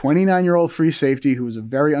 He's a 29-year-old free safety who is a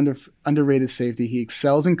very underrated safety. He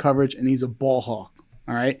excels in coverage, and he's a ball hawk.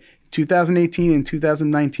 All right, 2018 and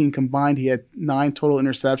 2019 combined, he had 9 total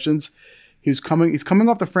interceptions. He's coming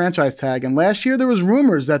off the franchise tag, and last year there was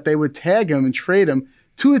rumors that they would tag him and trade him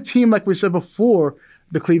to a team like we said before,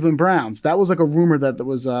 the Cleveland Browns. That was like a rumor that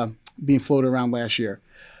was being floated around last year.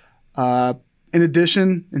 In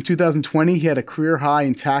addition, in 2020, he had a career high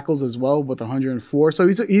in tackles as well with 104. So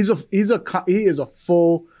he is a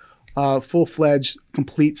full-fledged,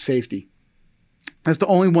 complete safety. That's the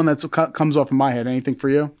only one that comes off of my head. Anything for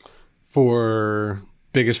you? For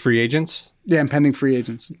biggest free agents? Yeah, impending free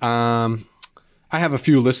agents. I have a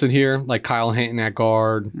few listed here, like Kyle Hinton at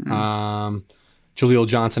guard. Jaleel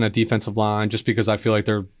Johnson at defensive line, just because I feel like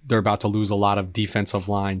they're about to lose a lot of defensive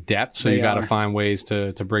line depth. So you got to find ways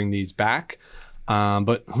to bring these back.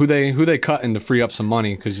 But who they cutting to free up some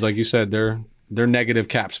money? Because like you said, they're negative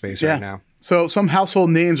cap space right now. So some household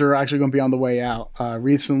names are actually going to be on the way out.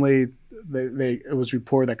 Recently, it was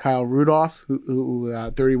reported that Kyle Rudolph, who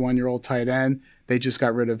 31-year-old tight end, they just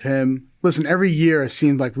got rid of him. Listen, every year it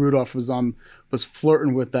seemed like Rudolph was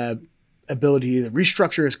flirting with that ability to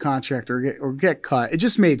restructure his contract or get cut. It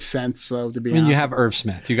just made sense, though, to be honest. You have Irv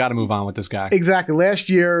Smith. You got to move on with this guy. Exactly. Last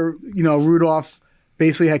year, Rudolph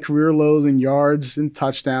basically had career lows in yards and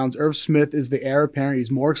touchdowns. Irv Smith is the heir apparent. He's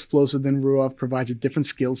more explosive than Rudolph, provides a different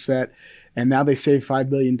skill set. And now they save $5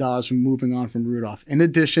 billion from moving on from Rudolph. In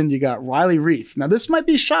addition, you got Riley Reef. Now, this might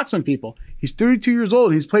be a shock to some people. He's 32 years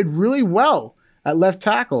old. He's played really well at left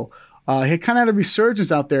tackle. He kind of had a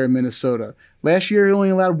resurgence out there in Minnesota. Last year, he only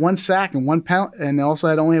allowed 1 sack and also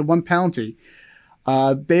only had 1 penalty.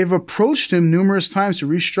 They've approached him numerous times to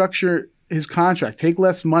restructure his contract, take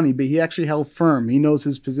less money, but he actually held firm. He knows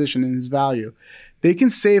his position and his value. They can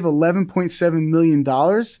save $11.7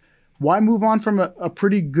 million. Why move on from a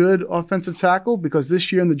pretty good offensive tackle? Because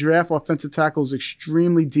this year in the draft, offensive tackle is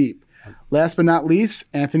extremely deep. Last but not least,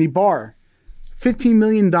 Anthony Barr. $15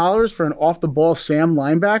 million for an off-the-ball Sam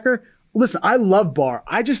linebacker. Listen, I love Barr.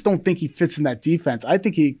 I just don't think he fits in that defense. I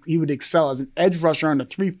think he would excel as an edge rusher on a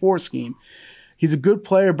 3-4 scheme. He's a good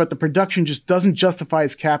player, but the production just doesn't justify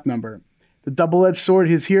his cap number. The double-edged sword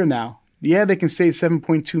is here now. Yeah, they can save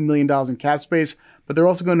 $7.2 million in cap space, but they're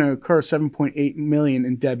also going to incur $7.8 million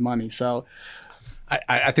in dead money. So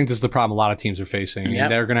I think this is the problem a lot of teams are facing. Yep.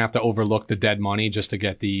 They're going to have to overlook the dead money just to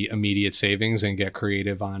get the immediate savings and get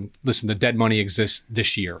creative on, listen, the dead money exists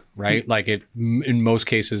this year, right? Like in most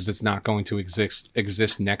cases, it's not going to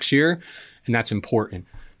exist next year, and that's important.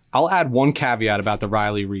 I'll add one caveat about the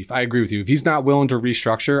Riley Reef. I agree with you. If he's not willing to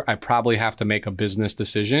restructure, I probably have to make a business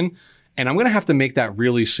decision. And I'm going to have to make that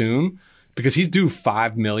really soon because he's due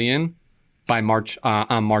 $5 million by March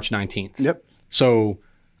on March 19th. Yep. So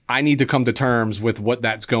I need to come to terms with what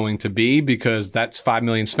that's going to be because that's $5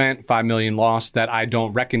 million spent, $5 million lost that I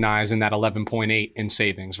don't recognize in that 11.8 in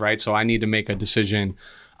savings, right? So I need to make a decision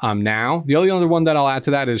now. The only other one that I'll add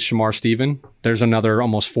to that is Shamar Stephen. There's another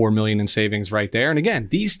almost $4 million in savings right there. And again,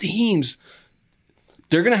 these teams,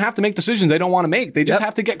 they're going to have to make decisions they don't want to make. They just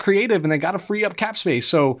have to get creative and they got to free up cap space.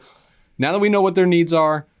 So now that we know what their needs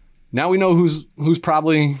are, now we know who's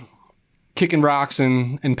probably kicking rocks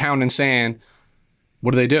and pounding sand.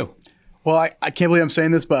 What do? Well, I can't believe I'm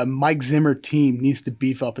saying this, but a Mike Zimmer team needs to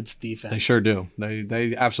beef up its defense. They sure do.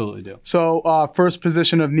 They absolutely do. So first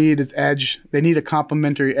position of need is edge. They need a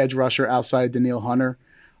complementary edge rusher outside of Danielle Hunter,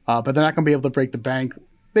 but they're not going to be able to break the bank.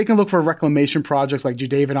 They can look for reclamation projects like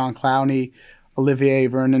Jadeveon Clowney, Olivier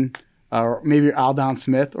Vernon, or maybe Aldon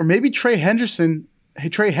Smith, or maybe Trey Hendrickson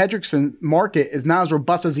market is not as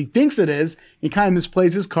robust as he thinks it is. He kind of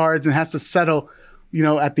misplays his cards and has to settle,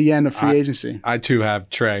 at the end of free agency. I too have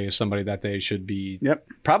Trey as somebody that they should be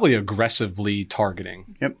probably aggressively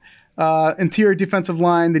targeting. Yep. Interior defensive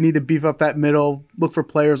line, they need to beef up that middle. Look for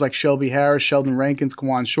players like Shelby Harris, Sheldon Rankins,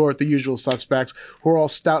 Kawan Short, the usual suspects who are all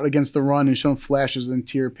stout against the run and shown flashes of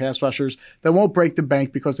interior pass rushers that won't break the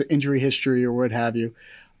bank because of injury history or what have you.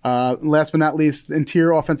 Last but not least, the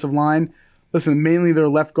interior offensive line. Listen, mainly their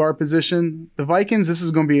left guard position. The Vikings, this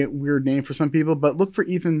is going to be a weird name for some people, but look for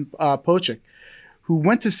Ethan Pochik, who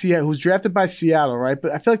went to Seattle, who was drafted by Seattle, right?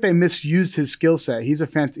 But I feel like they misused his skill set. He's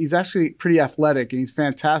actually pretty athletic and he's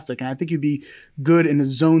fantastic, and I think he'd be good in a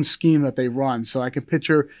zone scheme that they run. So I can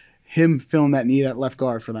picture him filling that need at left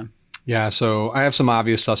guard for them. Yeah, so I have some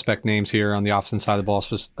obvious suspect names here on the offensive side of the ball,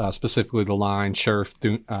 specifically the line, Scherf,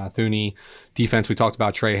 Thuney. Defense, we talked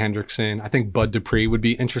about Trey Hendrickson. I think Bud Dupree would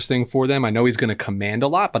be interesting for them. I know he's going to command a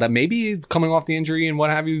lot, but maybe coming off the injury and what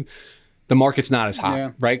have you, the market's not as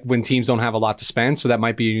hot, right? When teams don't have a lot to spend, so that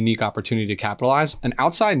might be a unique opportunity to capitalize. An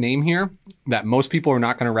outside name here that most people are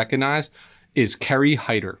not going to recognize is Kerry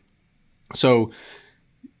Hyder. So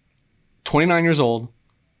 29 years old,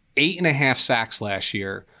 8.5 sacks last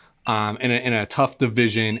year. In a tough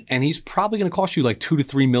division, and he's probably going to cost you like $2 to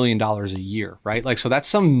 $3 million a year, right? Like, so that's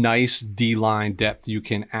some nice D-line depth you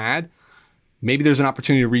can add. Maybe there's an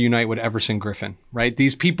opportunity to reunite with Everson Griffin, right?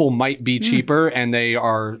 These people might be cheaper, and they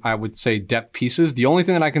are, I would say, depth pieces. The only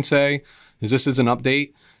thing that I can say is this is an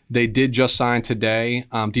update. They did just sign today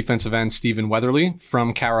defensive end Stephen Weatherly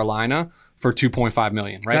from Carolina for $2.5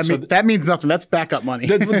 million, right? That means nothing. That's backup money.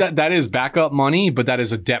 that is backup money, but that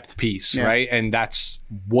is a depth piece, right? And that's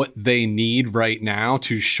what they need right now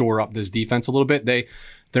to shore up this defense a little bit.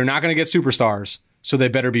 They're not going to get superstars, so they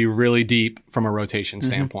better be really deep from a rotation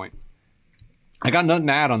standpoint. I got nothing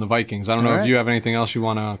to add on the Vikings. I don't know if you have anything else you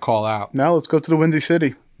want to call out. No, let's go to the Windy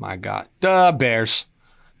City. My God. Bears.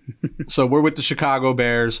 So we're with the Chicago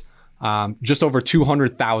Bears. Just over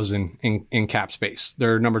 200,000 in cap space.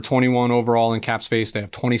 They're number 21 overall in cap space. They have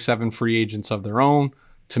 27 free agents of their own.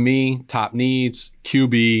 To me, top needs,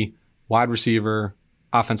 QB, wide receiver,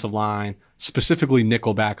 offensive line, specifically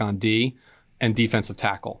nickelback on D, and defensive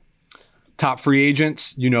tackle. Top free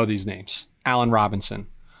agents, you know these names. Allen Robinson,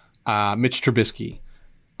 Mitch Trubisky,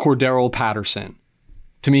 Cordero Patterson,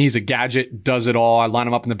 To me, he's a gadget, does it all. I line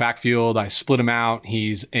him up in the backfield. I split him out.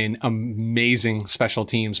 He's an amazing special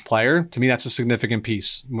teams player. To me, that's a significant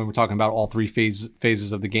piece when we're talking about all three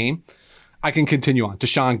phases of the game. I can continue on.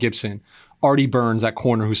 Deshaun Gibson, Artie Burns at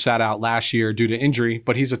corner, who sat out last year due to injury,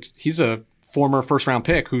 but he's a former first-round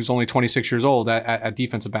pick who's only 26 years old at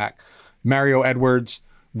defensive back. Mario Edwards,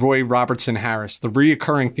 Roy Robertson Harris. The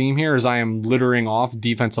reoccurring theme here is I am littering off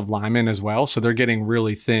defensive linemen as well, so they're getting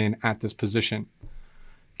really thin at this position.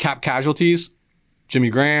 Cap casualties, Jimmy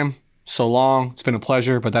Graham, so long. It's been a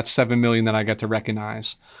pleasure, but that's $7 million that I get to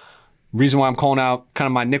recognize. Reason why I'm calling out kind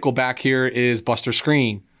of my nickel back here is Buster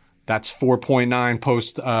Skrine. That's 4.9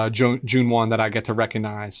 post June 1 that I get to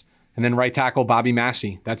recognize. And then right tackle Bobby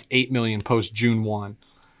Massey. That's $8 million post June 1.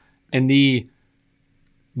 And the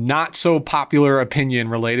not so popular opinion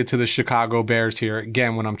related to the Chicago Bears here,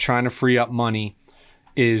 again, when I'm trying to free up money,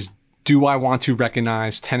 is do I want to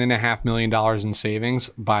recognize $10.5 million in savings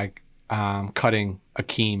by cutting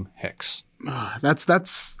Akeem Hicks?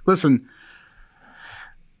 Listen,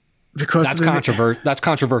 because that's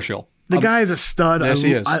controversial. The guy is a stud. Yes,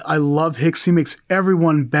 he is. I love Hicks. He makes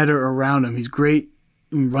everyone better around him. He's great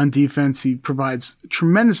in run defense. He provides a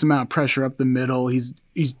tremendous amount of pressure up the middle. He's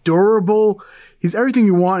durable. He's everything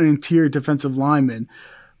you want in an interior defensive lineman.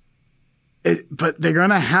 But they're going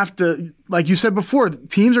to have to, like you said before,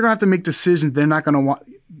 teams are going to have to make decisions they're not going to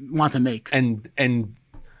want to make.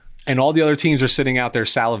 And all the other teams are sitting out there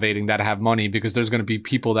salivating that have money because there's going to be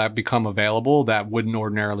people that become available that wouldn't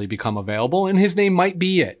ordinarily become available. And his name might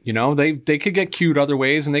be it. You know, they could get cued other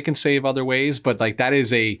ways and they can save other ways. But like that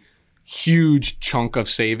is a huge chunk of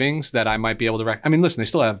savings that I might be able to I mean, listen, they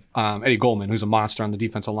still have Eddie Goldman, who's a monster on the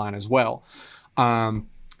defensive line as well.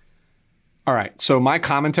 All right. So my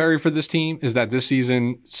commentary for this team is that this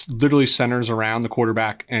season literally centers around the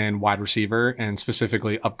quarterback and wide receiver and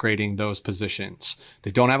specifically upgrading those positions. They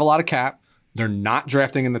don't have a lot of cap. They're not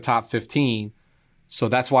drafting in the top 15. So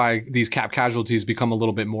that's why these cap casualties become a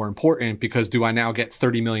little bit more important because do I now get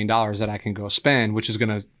 $30 million that I can go spend, which is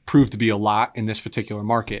going to prove to be a lot in this particular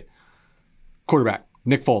market. Quarterback,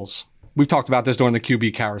 Nick Foles. We've talked about this during the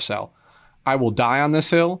QB carousel. I will die on this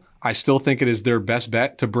hill. I still think it is their best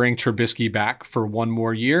bet to bring Trubisky back for one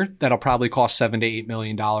more year. That'll probably cost $7 to $8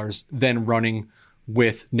 million than running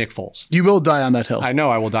with Nick Foles. You will die on that hill. I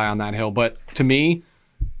know I will die on that hill, but to me,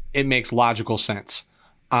 it makes logical sense.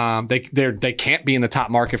 They can't be in the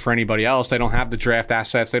top market for anybody else. They don't have the draft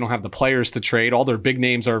assets. They don't have the players to trade. All their big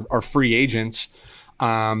names are free agents.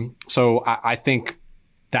 So I think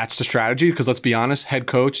that's the strategy because let's be honest, head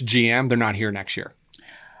coach, GM, they're not here next year.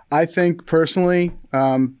 I think personally,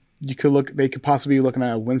 they could possibly be looking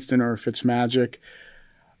at a Winston or a Fitzmagic.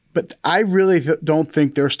 But I really don't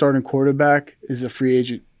think their starting quarterback is a free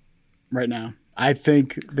agent right now. I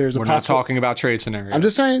think there's We're not talking about trade scenarios. I'm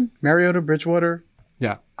just saying, Mariota, Bridgewater.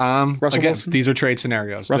 Yeah. Russell Wilson? These are trade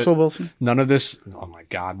scenarios. Russell Wilson? None of this. Oh, my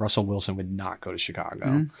God. Russell Wilson would not go to Chicago.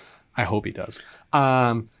 Mm-hmm. I hope he does.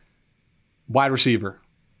 Wide receiver.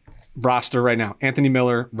 Roster right now. Anthony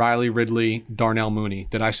Miller, Riley Ridley, Darnell Mooney.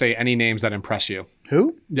 Did I say any names that impress you?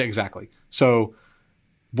 Who? Yeah, exactly. So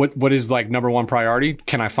what is like number one priority?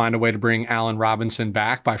 Can I find a way to bring Allen Robinson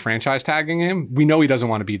back by franchise tagging him? We know he doesn't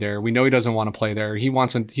want to be there. We know he doesn't want to play there. He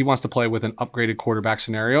wants to play with an upgraded quarterback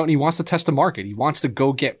scenario, and he wants to test the market. He wants to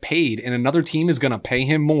go get paid, and another team is going to pay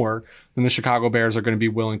him more than the Chicago Bears are going to be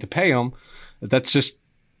willing to pay him. That's just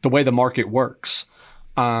the way the market works.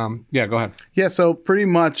 Yeah, go ahead. Yeah, so pretty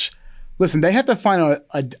much, listen, they have to find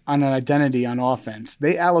an identity on offense.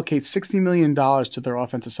 They allocate $60 million to their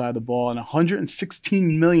offensive side of the ball and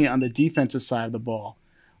 $116 million on the defensive side of the ball.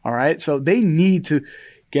 All right, so they need to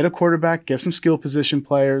get a quarterback, get some skill position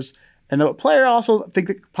players, and a player also I think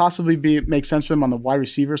that could possibly make sense for him on the wide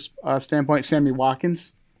receiver standpoint. Sammy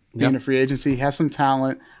Watkins, being a free agency, has some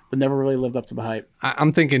talent, but never really lived up to the hype.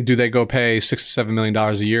 I'm thinking, do they go pay $6 to $7 million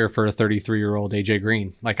a year for a 33-year-old AJ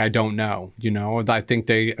Green? Like, I don't know. You know, I think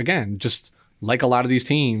they, again, just like a lot of these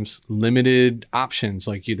teams, limited options.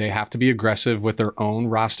 Like they have to be aggressive with their own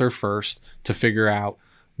roster first to figure out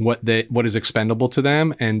what is expendable to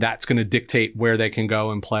them, and that's going to dictate where they can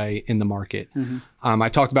go and play in the market. Mm-hmm. I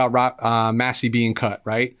talked about Massey being cut,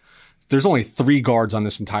 right? There's only 3 guards on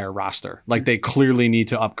this entire roster. Like they clearly need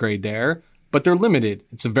to upgrade there. But they're limited.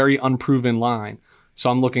 It's a very unproven line. So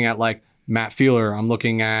I'm looking at like Matt Fielder. I'm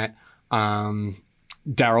looking at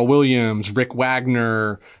Darrell Williams, Rick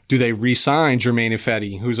Wagner. Do they re-sign Jermaine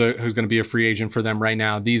Ifedi, who's going to be a free agent for them right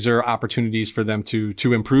now? These are opportunities for them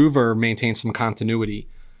to improve or maintain some continuity.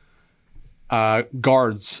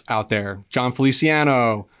 Guards out there. John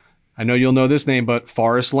Feliciano, I know you'll know this name, but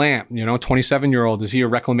Forrest Lamp, 27-year-old. Is he a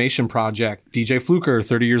reclamation project? DJ Fluker,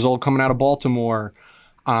 30 years old, coming out of Baltimore.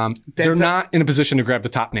 They're not in a position to grab the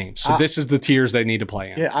top names. So this is the tiers they need to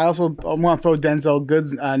play in. Yeah, I also want to throw Denzel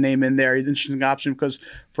Good's name in there. He's an interesting option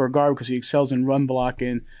for a guard because he excels in run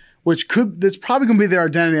blocking, that's probably going to be their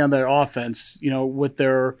identity on their offense, with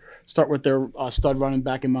their stud running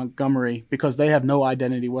back in Montgomery, because they have no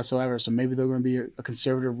identity whatsoever. So maybe they're going to be a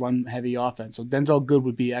conservative run-heavy offense. So Denzel Good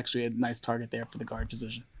would be actually a nice target there for the guard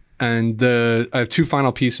position. And I have two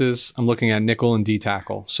final pieces. I'm looking at nickel and D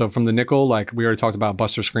tackle. So from the nickel, like we already talked about,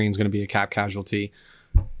 Buster Skrine's going to be a cap casualty.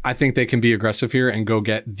 I think they can be aggressive here and go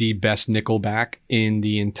get the best nickel back in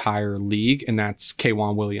the entire league, and that's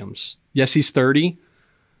K'Wan Williams. Yes, he's 30.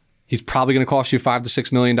 He's probably going to cost you $5 to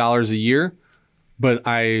 $6 million a year, but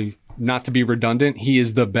not to be redundant, he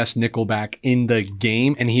is the best nickelback in the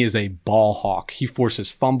game, and he is a ball hawk. He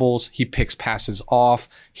forces fumbles. He picks passes off.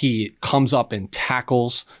 He comes up and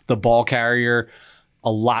tackles the ball carrier. A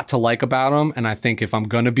lot to like about him, and I think if I'm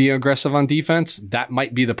going to be aggressive on defense, that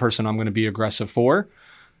might be the person I'm going to be aggressive for.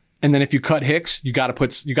 And then if you cut Hicks, you got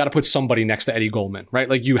to put somebody next to Eddie Goldman, right?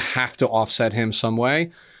 Like you have to offset him some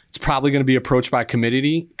way. It's probably going to be approached by a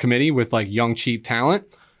committee with like young, cheap talent.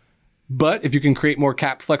 But if you can create more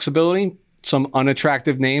cap flexibility, some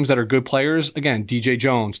unattractive names that are good players, again, DJ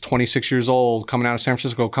Jones, 26 years old, coming out of San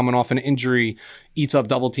Francisco, coming off an injury, eats up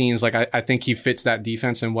double teams. Like I think he fits that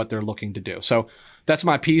defense and what they're looking to do. So that's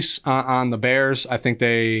my piece on the Bears. I think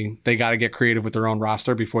they got to get creative with their own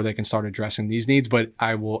roster before they can start addressing these needs. But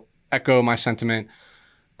I will echo my sentiment.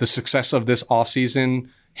 The success of this offseason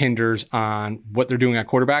hinders on what they're doing at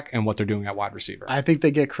quarterback and what they're doing at wide receiver. I think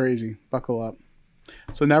they get crazy. Buckle up.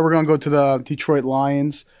 So now we're going to go to the Detroit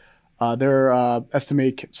Lions. Their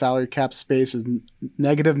estimated salary cap space is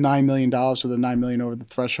negative $9 million, so they're $9 million over the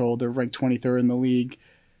threshold. They're ranked 23rd in the league.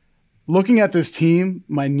 Looking at this team,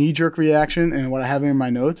 my knee-jerk reaction and what I have in my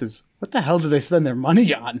notes is, what the hell did they spend their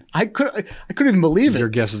money on? I couldn't even believe it. Your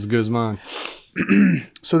guess is as good as mine.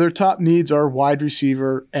 So their top needs are wide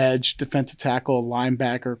receiver, edge, defensive tackle,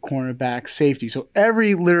 linebacker, cornerback, safety. So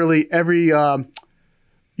every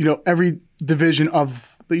division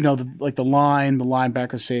of the line, the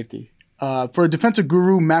linebacker, safety. For a defensive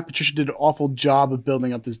guru, Matt Patricia did an awful job of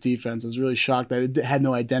building up this defense. I was really shocked that it had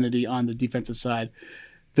no identity on the defensive side.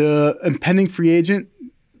 The impending free agent,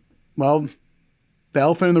 well, the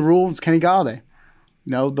elephant in the room is Kenny Golladay.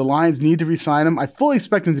 The Lions need to re-sign him. I fully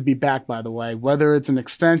expect him to be back, by the way, whether it's an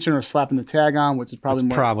extension or slapping the tag on, which is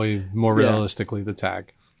probably more realistically the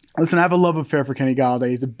tag. Listen, I have a love affair for Kenny Golladay.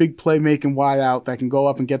 He's a big playmaking wideout that can go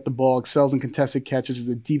up and get the ball, excels in contested catches, is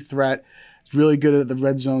a deep threat. He's really good at the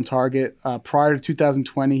red zone target. Prior to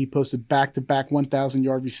 2020, he posted back-to-back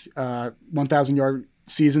 1,000-yard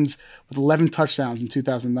seasons with 11 touchdowns in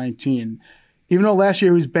 2019. Even though last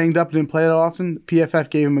year he was banged up and didn't play that often, PFF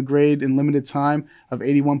gave him a grade in limited time of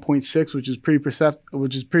 81.6, which is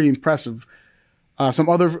pretty impressive. Some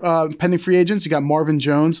other pending free agents, you got Marvin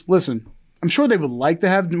Jones. Listen, I'm sure they would like to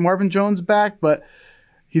have Marvin Jones back, but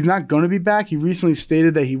he's not going to be back. He recently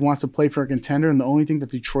stated that he wants to play for a contender, and the only thing that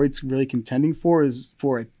Detroit's really contending for is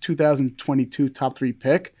for a 2022 top 3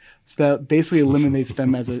 pick. So that basically eliminates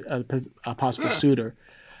them as a possible suitor.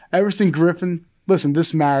 Everson Griffin, listen,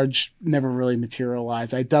 this marriage never really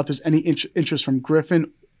materialized. I doubt there's any interest from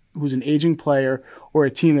Griffin, who's an aging player, or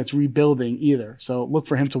a team that's rebuilding either. So look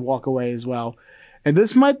for him to walk away as well. And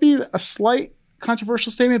this might be a slight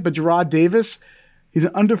controversial statement, but Jarrad Davis, he's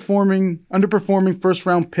an underperforming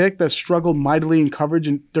first-round pick that struggled mightily in coverage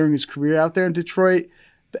during his career out there in Detroit.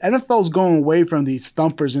 The NFL's going away from these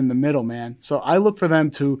thumpers in the middle, man. So I look for them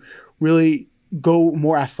to really go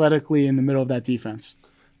more athletically in the middle of that defense.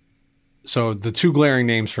 So the two glaring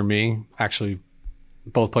names for me actually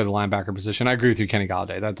both play the linebacker position. I agree with you, Kenny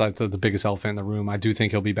Golladay. That's the biggest elephant in the room. I do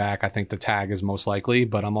think he'll be back. I think the tag is most likely,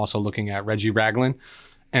 but I'm also looking at Reggie Ragland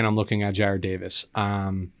and I'm looking at Jarrad Davis.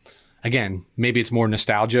 Again, maybe it's more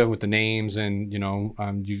nostalgia with the names and,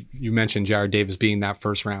 you mentioned Jarrad Davis being that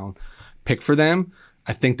first round pick for them.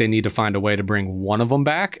 I think they need to find a way to bring one of them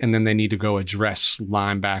back, and then they need to go address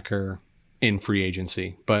linebacker in free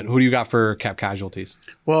agency. But who do you got for cap casualties?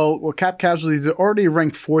 Well, cap casualties are already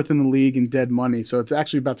ranked 4th in the league in dead money, so it's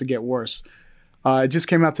actually about to get worse. It just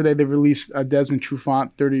came out today. They released Desmond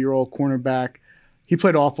Trufant, 30-year-old cornerback. He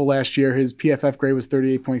played awful last year. His PFF grade was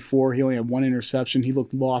 38.4. He only had 1 interception. He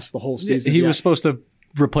looked lost the whole season. He was supposed to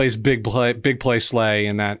replace big play Slay,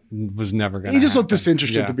 and that was never going to happen. He just looked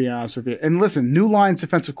disinterested, to be honest with you. And listen, new Lions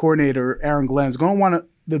defensive coordinator Aaron Glenn is going to want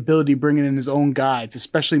the ability of bringing in his own guys,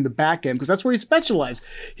 especially in the back end, because that's where he specialized.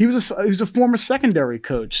 He was a former secondary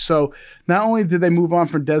coach. So not only did they move on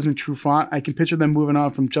from Desmond Trufant, I can picture them moving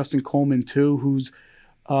on from Justin Coleman too, who's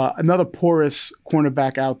another porous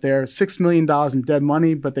cornerback out there. $6 million in dead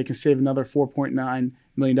money, but they can save another $4.9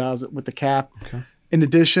 million with the cap. Okay. In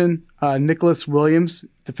addition, Nicholas Williams,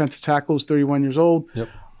 defensive tackle, is 31 years old. Yep.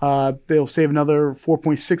 They'll save another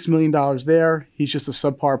 $4.6 million there. He's just a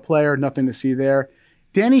subpar player, nothing to see there.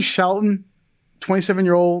 Danny Shelton,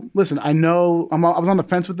 27-year-old. Listen, I know I was on the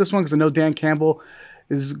fence with this one because I know Dan Campbell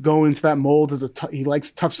is going into that mold. He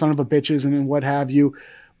likes tough son of a bitches and what have you.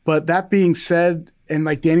 But that being said, and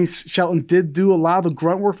like Danny Shelton did do a lot of the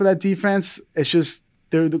grunt work for that defense, it's just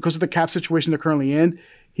because of the cap situation they're currently in,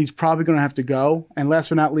 he's probably going to have to go. And last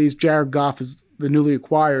but not least, Jared Goff, is the newly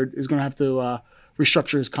acquired, is going to have to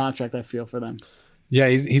restructure his contract, I feel, for them. Yeah,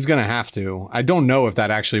 he's going to have to. I don't know if that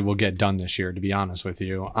actually will get done this year, to be honest with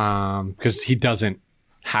you, because he doesn't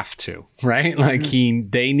have to, right? Like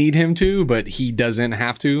they need him to, but he doesn't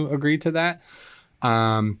have to agree to that.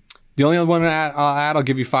 The only other one I'll add, I'll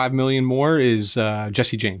give you $5 million more, is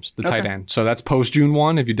Jesse James, the tight end. So that's post June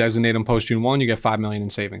 1. If you designate him post June 1, you get $5 million in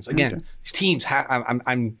savings. Again, these teams,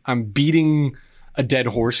 I'm beating a dead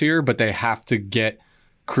horse here, but they have to get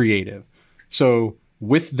creative. So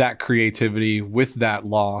with that creativity, with that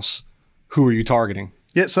loss, who are you targeting?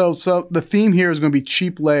 Yeah, so the theme here is going to be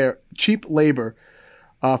cheap labor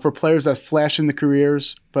for players that flash in the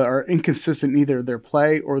careers but are inconsistent in either their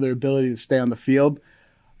play or their ability to stay on the field.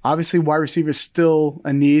 Obviously, wide receiver is still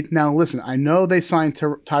a need. Now, listen, I know they signed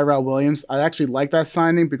Tyrell Williams. I actually like that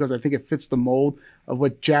signing because I think it fits the mold of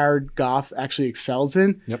what Jared Goff actually excels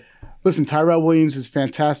in. Yep. Listen, Tyrell Williams is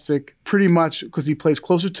fantastic pretty much because he plays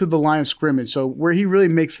closer to the line of scrimmage. So where he really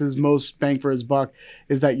makes his most bang for his buck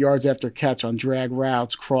is that yards after catch on drag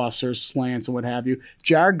routes, crossers, slants, and what have you.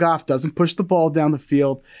 Jared Goff doesn't push the ball down the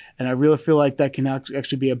field, and I really feel like that can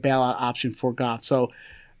actually be a bailout option for Goff. So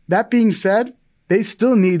that being said, they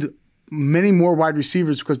still need many more wide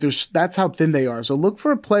receivers because that's how thin they are. So look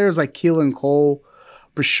for players like Keelan Cole,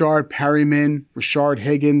 Brashard Perryman, Rashard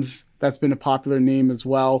Higgins. That's been a popular name as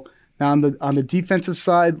well. Now on the defensive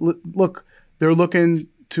side, look, they're looking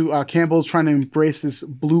to Campbell's trying to embrace this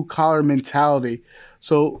blue collar mentality.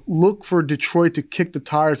 So look for Detroit to kick the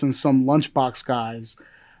tires on some lunchbox guys,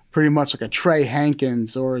 pretty much like a Trey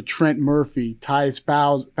Hankins or a Trent Murphy, Tyus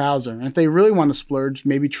Bowser. And if they really want to splurge,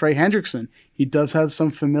 maybe Trey Hendrickson. He does have some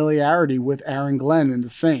familiarity with Aaron Glenn and the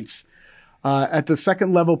Saints. At the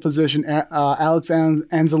second level position, Alex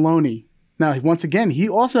Anzalone. Now, once again, he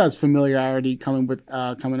also has familiarity coming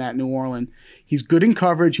at New Orleans. He's good in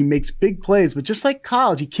coverage. He makes big plays, but just like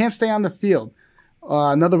college, he can't stay on the field.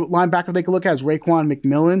 Another linebacker they could look at is Raekwon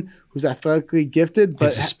McMillan, who's athletically gifted. But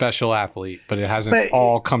he's a special athlete, but it hasn't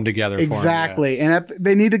all come together for him yet. Exactly. And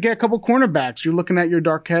they need to get a couple cornerbacks. You're looking at your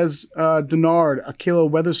Darquez Denard, Akilo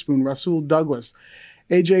Weatherspoon, Rasul Douglas,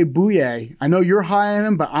 AJ Bouye. I know you're high on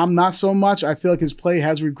him, but I'm not so much. I feel like his play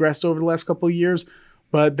has regressed over the last couple of years.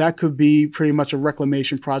 But that could be pretty much a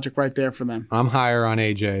reclamation project right there for them. I'm higher on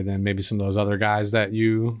AJ than maybe some of those other guys that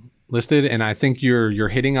you listed, and I think you're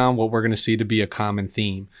hitting on what we're going to see to be a common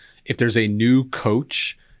theme. If there's a new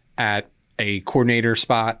coach at a coordinator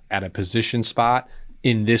spot, at a position spot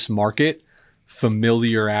in this market,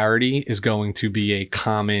 familiarity is going to be a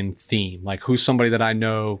common theme. Like, who's somebody that I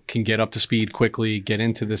know can get up to speed quickly, get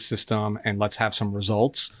into this system, and let's have some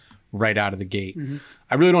results right out of the gate. Mm-hmm.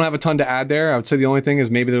 I really don't have a ton to add there. I would say the only thing is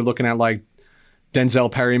maybe they're looking at like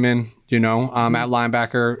Denzel Perryman, at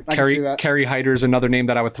linebacker. Kerry Hyder is another name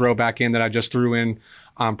that I would throw back in that I just threw in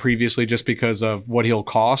previously just because of what he'll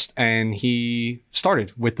cost. And he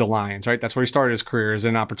started with the Lions, right? That's where he started his career, is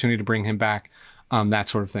an opportunity to bring him back, that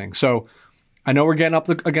sort of thing. So I know we're getting up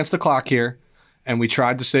against the clock here, and we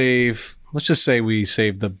tried to save, let's just say we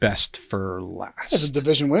saved the best for last. That's the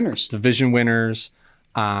division winners. Division winners,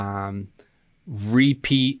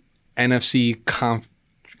 repeat NFC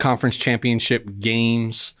conference championship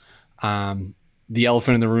games. The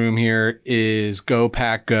elephant in the room here is Go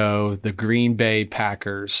Pack Go, the Green Bay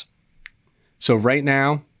Packers. So right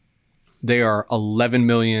now, they are $11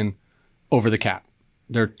 million over the cap.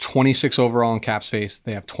 They're 26 overall in cap space.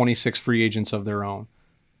 They have 26 free agents of their own.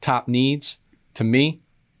 Top needs, to me,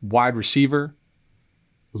 wide receiver,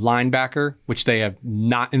 linebacker, which they have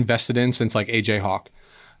not invested in since like AJ Hawk,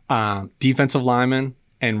 defensive lineman,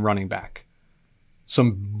 and running back.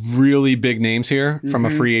 Some really big names here from a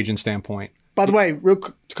free agent standpoint. By the way, real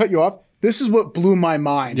quick, to cut you off, this is what blew my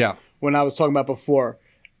mind when I was talking about before.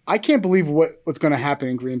 I can't believe what's going to happen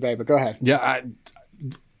in Green Bay, but go ahead. Yeah,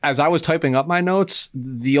 as I was typing up my notes,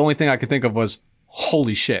 the only thing I could think of was,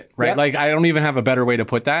 holy shit, right? Yep. Like, I don't even have a better way to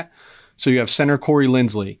put that. So you have center Corey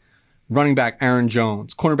Linsley, running back Aaron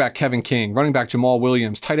Jones, cornerback Kevin King, running back Jamal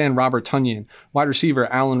Williams, tight end Robert Tunyon, wide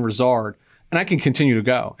receiver Alan Razard, and I can continue to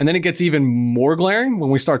go. And then it gets even more glaring when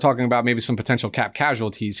we start talking about maybe some potential cap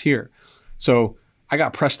casualties here. So I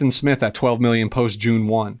got Preston Smith at $12 million post June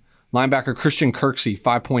 1. Linebacker Christian Kirksey,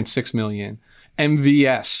 $5.6 million.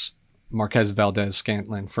 MVS, Marquez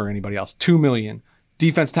Valdez-Scantling for anybody else, $2 million.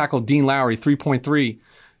 Defense tackle Dean Lowry, 3.3.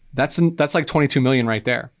 That's like $22 million right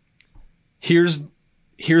there. Here's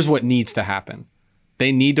what needs to happen.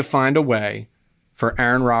 They need to find a way for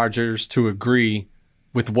Aaron Rodgers to agree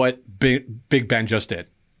with what Big Ben just did.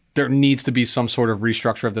 There needs to be some sort of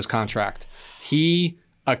restructure of this contract. He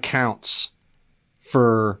accounts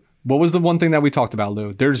for, what was the one thing that we talked about,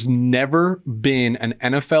 Lou? There's never been an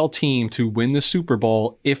NFL team to win the Super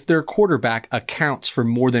Bowl if their quarterback accounts for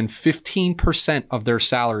more than 15% of their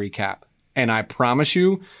salary cap. And I promise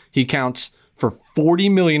you, he counts for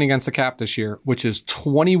 $40 million against the cap this year, which is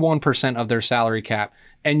 21% of their salary cap,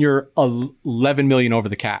 and you're $11 million over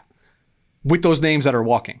the cap with those names that are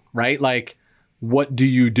walking, right? Like, what do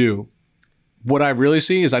you do? What I really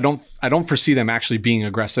see is I don't foresee them actually being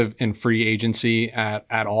aggressive in free agency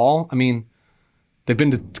at all. I mean, they've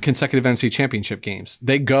been to consecutive NFC championship games.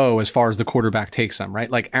 They go as far as the quarterback takes them,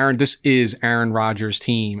 right? Like, this is Aaron Rodgers'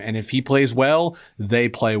 team, and if he plays well, they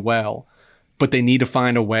play well. But they need to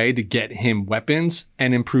find a way to get him weapons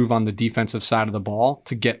and improve on the defensive side of the ball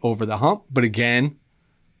to get over the hump. But again,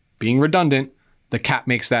 being redundant, the cap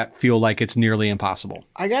makes that feel like it's nearly impossible.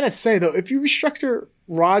 I got to say, though, if you restructure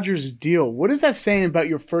Rodgers' deal, what is that saying about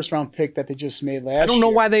your first-round pick that they just made last year? I don't know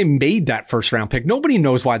why they made that first-round pick. Nobody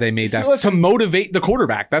knows why they made that. Listen, to motivate the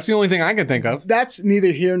quarterback. That's the only thing I can think of. That's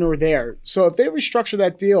neither here nor there. So if they restructure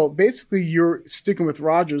that deal, basically you're sticking with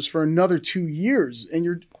Rodgers for another 2 years.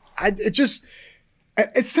 And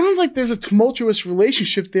it sounds like there's a tumultuous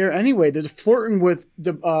relationship there anyway. They're flirting with,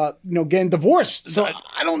 getting divorced. So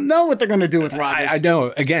I don't know what they're going to do with Rodgers. I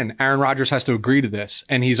know. Again, Aaron Rodgers has to agree to this.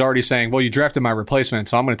 And he's already saying, well, you drafted my replacement,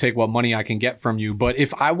 so I'm going to take what money I can get from you. But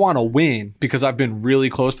if I want to win, because I've been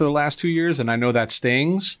really close for the last 2 years, and I know that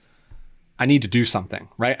stings, I need to do something,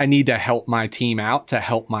 right? I need to help my team out to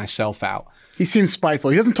help myself out. He seems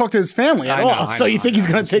spiteful. He doesn't talk to his family at all. So you think he's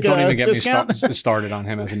going to take a discount? Don't even get me started on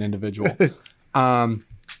him as an individual.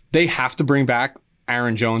 They have to bring back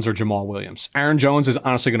Aaron Jones or Jamal Williams. Aaron Jones is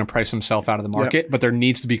honestly going to price himself out of the market, but there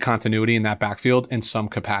needs to be continuity in that backfield in some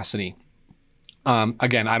capacity.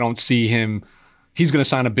 Again, I don't see him. He's going to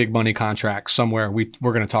sign a big money contract somewhere. We're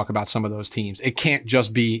going to talk about some of those teams. It can't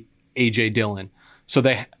just be A.J. Dillon. So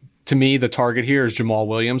to me, the target here is Jamal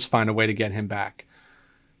Williams. Find a way to get him back.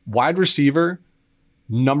 Wide receiver,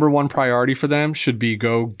 number one priority for them should be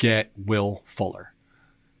go get Will Fuller.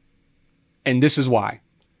 And this is why.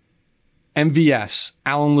 MVS,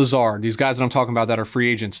 Alan Lazard, these guys that I'm talking about that are free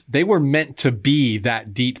agents, they were meant to be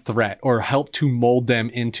that deep threat or help to mold them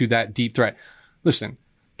into that deep threat. Listen,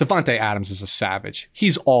 Davante Adams is a savage.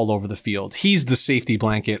 He's all over the field. He's the safety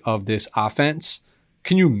blanket of this offense.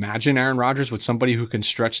 Can you imagine Aaron Rodgers with somebody who can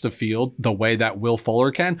stretch the field the way that Will Fuller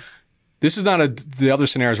can? This is not the other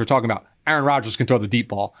scenarios we're talking about. Aaron Rodgers can throw the deep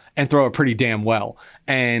ball and throw it pretty damn well.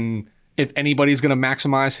 And if anybody's going to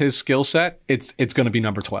maximize his skill set, it's going to be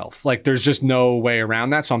number 12. Like, there's just no way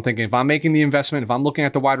around that. So I'm thinking, if I'm making the investment, if I'm looking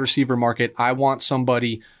at the wide receiver market, I want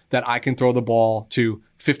somebody that I can throw the ball to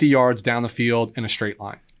 50 yards down the field in a straight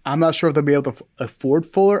line. I'm not sure if they'll be able to afford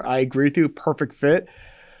Fuller. I agree with you. Perfect fit.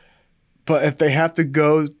 But if they have to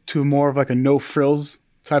go to more of like a no-frills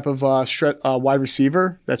type of wide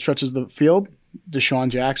receiver that stretches the field, Deshaun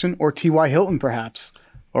Jackson or T.Y. Hilton perhaps,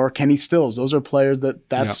 or Kenny Stills. Those are players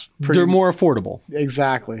that's pretty... They're more affordable.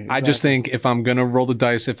 Exactly. I just think if I'm going to roll the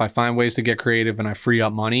dice, if I find ways to get creative and I free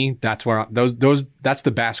up money, that's where that's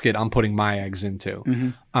the basket I'm putting my eggs into.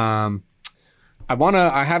 Mm-hmm.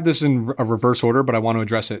 I have this in a reverse order, but I want to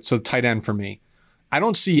address it. So tight end for me. I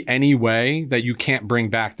don't see any way that you can't bring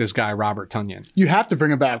back this guy, Robert Tunyon. You have to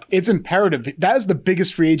bring him back. It's imperative. That is the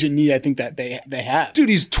biggest free agent need I think that they have. Dude,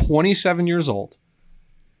 he's 27 years old.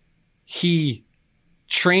 He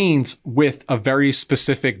trains with a very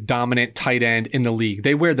specific dominant tight end in the league.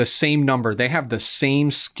 They wear the same number. They have the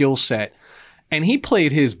same skill set. And he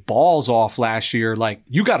played his balls off last year. Like,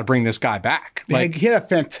 you got to bring this guy back. Like, he had a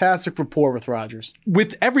fantastic rapport with Rodgers.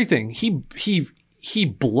 With everything. He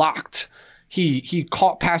blocked. He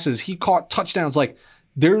caught passes. He caught touchdowns. Like,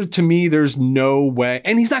 to me, there's no way.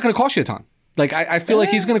 And he's not going to cost you a ton. Like, I feel like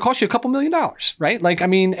he's going to cost you a couple $1 million, right? Like, I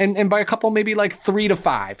mean, and by a couple, maybe like 3 to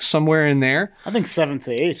 5, somewhere in there. I think 7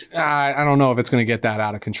 to 8. I don't know if it's going to get that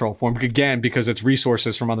out of control for him. Again, because it's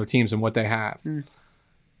resources from other teams and what they have.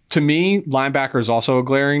 To me, linebacker is also a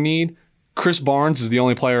glaring need. Chris Barnes is the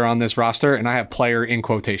only player on this roster, and I have player in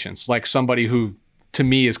quotations, like somebody who, to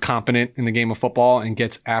me, is competent in the game of football and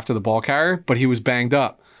gets after the ball carrier, but he was banged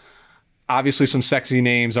up. Obviously, some sexy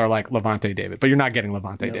names are like Levante David, but you're not getting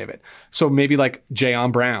Levante David. So maybe like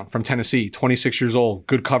Jayon Brown from Tennessee, 26 years old,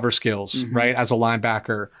 good cover skills, right, as a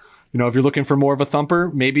linebacker. You know, if you're looking for more of a thumper,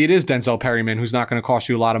 maybe it is Denzel Perryman, who's not going to cost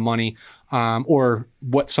you a lot of money, or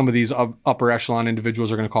what some of these upper echelon individuals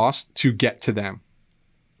are going to cost to get to them.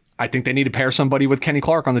 I think they need to pair somebody with Kenny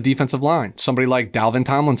Clark on the defensive line, somebody like Dalvin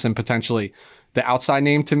Tomlinson potentially. The outside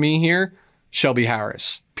name to me here, Shelby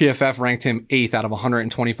Harris. PFF ranked him 8th out of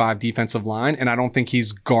 125 defensive line, and I don't think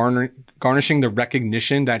he's garnishing the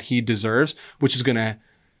recognition that he deserves, which is going to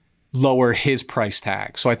lower his price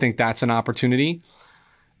tag. So I think that's an opportunity.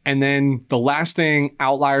 And then the last thing,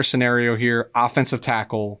 outlier scenario here, offensive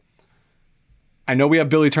tackle. I know we have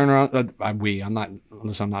Billy Turner on, I'm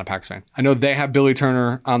not a Packers fan. I know they have Billy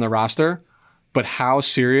Turner on the roster, but how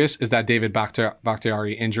serious is that David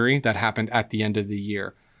Bakhtiari injury that happened at the end of the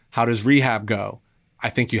year? How does rehab go? I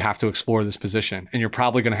think you have to explore this position, and you're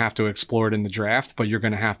probably going to have to explore it in the draft, but you're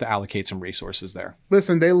going to have to allocate some resources there.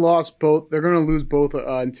 Listen, they lost both. They're going to lose both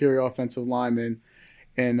interior offensive linemen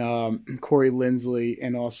and Corey Linsley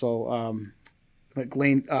and also like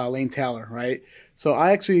Lane Taylor, right? So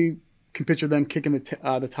I actually can picture them kicking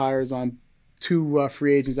the tires on 2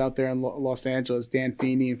 free agents out there in Los Angeles, Dan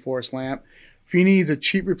Feeney and Forrest Lamp. Feeney is a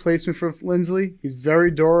cheap replacement for Linsley. He's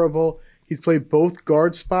very durable. He's played both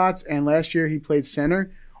guard spots, and last year he played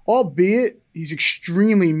center, albeit he's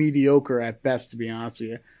extremely mediocre at best, to be honest with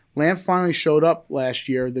you. Lamp finally showed up last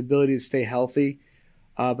year, the ability to stay healthy,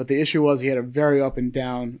 but the issue was he had a very up and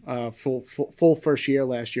down full first year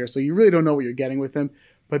last year, so you really don't know what you're getting with him.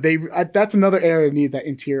 But that's another area of need, that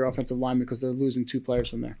interior offensive lineman, because they're losing 2 players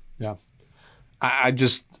from there. Yeah.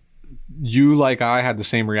 You like I had the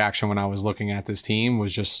same reaction when I was looking at this team,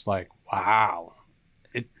 was just like, wow.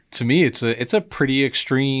 To me, it's a pretty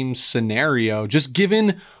extreme scenario, just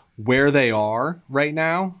given where they are right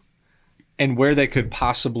now and where they could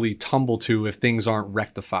possibly tumble to if things aren't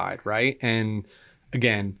rectified, right? And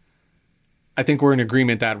again, I think we're in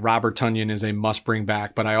agreement that Robert Tonyan is a must bring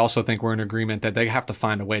back, but I also think we're in agreement that they have to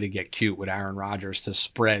find a way to get cute with Aaron Rodgers to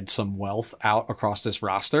spread some wealth out across this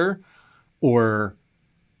roster, or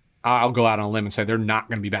I'll go out on a limb and say they're not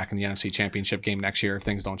going to be back in the NFC Championship game next year if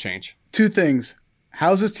things don't change. 2 things.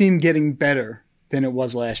 How's this team getting better than it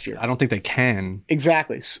was last year? I don't think they can.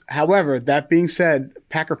 Exactly. However, that being said,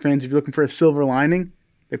 Packer fans, if you're looking for a silver lining,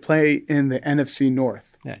 they play in the NFC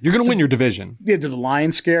North. Yeah, you're going to win your division. Yeah, did the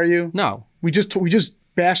Lions scare you? No. We just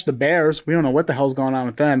bashed the Bears. We don't know what the hell's going on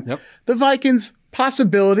with them. Yep. The Vikings,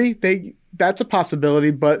 possibility. That's a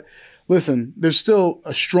possibility. But listen, there's still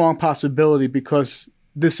a strong possibility because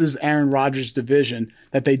this is Aaron Rodgers' division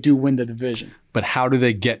that they do win the division. But how do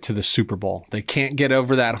they get to the Super Bowl? They can't get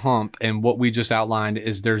over that hump. And what we just outlined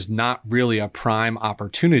is there's not really a prime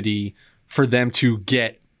opportunity for them to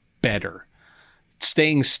get better.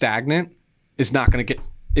 Staying stagnant is not going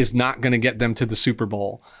to get them to the Super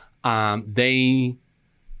Bowl. Again,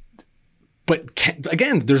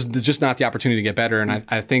 there's just not the opportunity to get better. And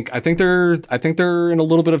I think they're in a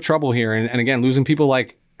little bit of trouble here. And again, losing people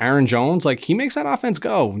like Aaron Jones, like, he makes that offense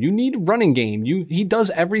go. You need running game. He does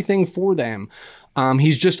everything for them.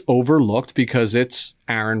 He's just overlooked because it's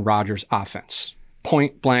Aaron Rodgers' offense.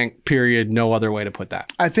 Point blank, period. No other way to put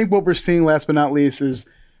that. I think what we're seeing, last but not least, is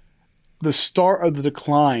the start of the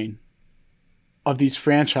decline of these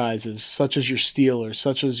franchises, such as your Steelers,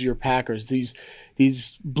 such as your Packers, these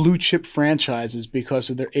blue chip franchises, because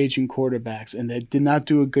of their aging quarterbacks, and they did not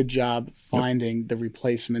do a good job finding the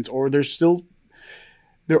replacements, or they're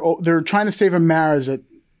trying to save a marriage that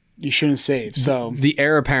you shouldn't save. So the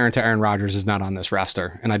heir apparent to Aaron Rodgers is not on this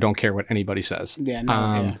roster, and I don't care what anybody says. Yeah, no,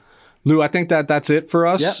 yeah. Lou, I think that's it for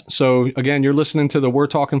us. Yep. So again, you're listening to the We're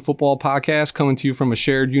Talking Football podcast, coming to you from a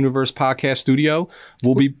Shared Universe podcast studio.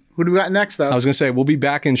 Who do we got next, though? I was going to say, we'll be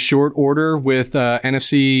back in short order with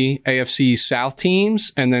NFC, AFC South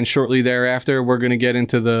teams, and then shortly thereafter, we're going to get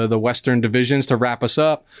into the Western divisions to wrap us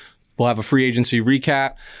up. We'll have a free agency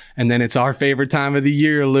recap, and then it's our favorite time of the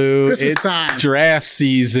year, Lou. Christmas time. Draft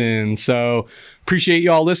season. So appreciate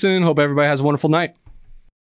you all listening. Hope everybody has a wonderful night.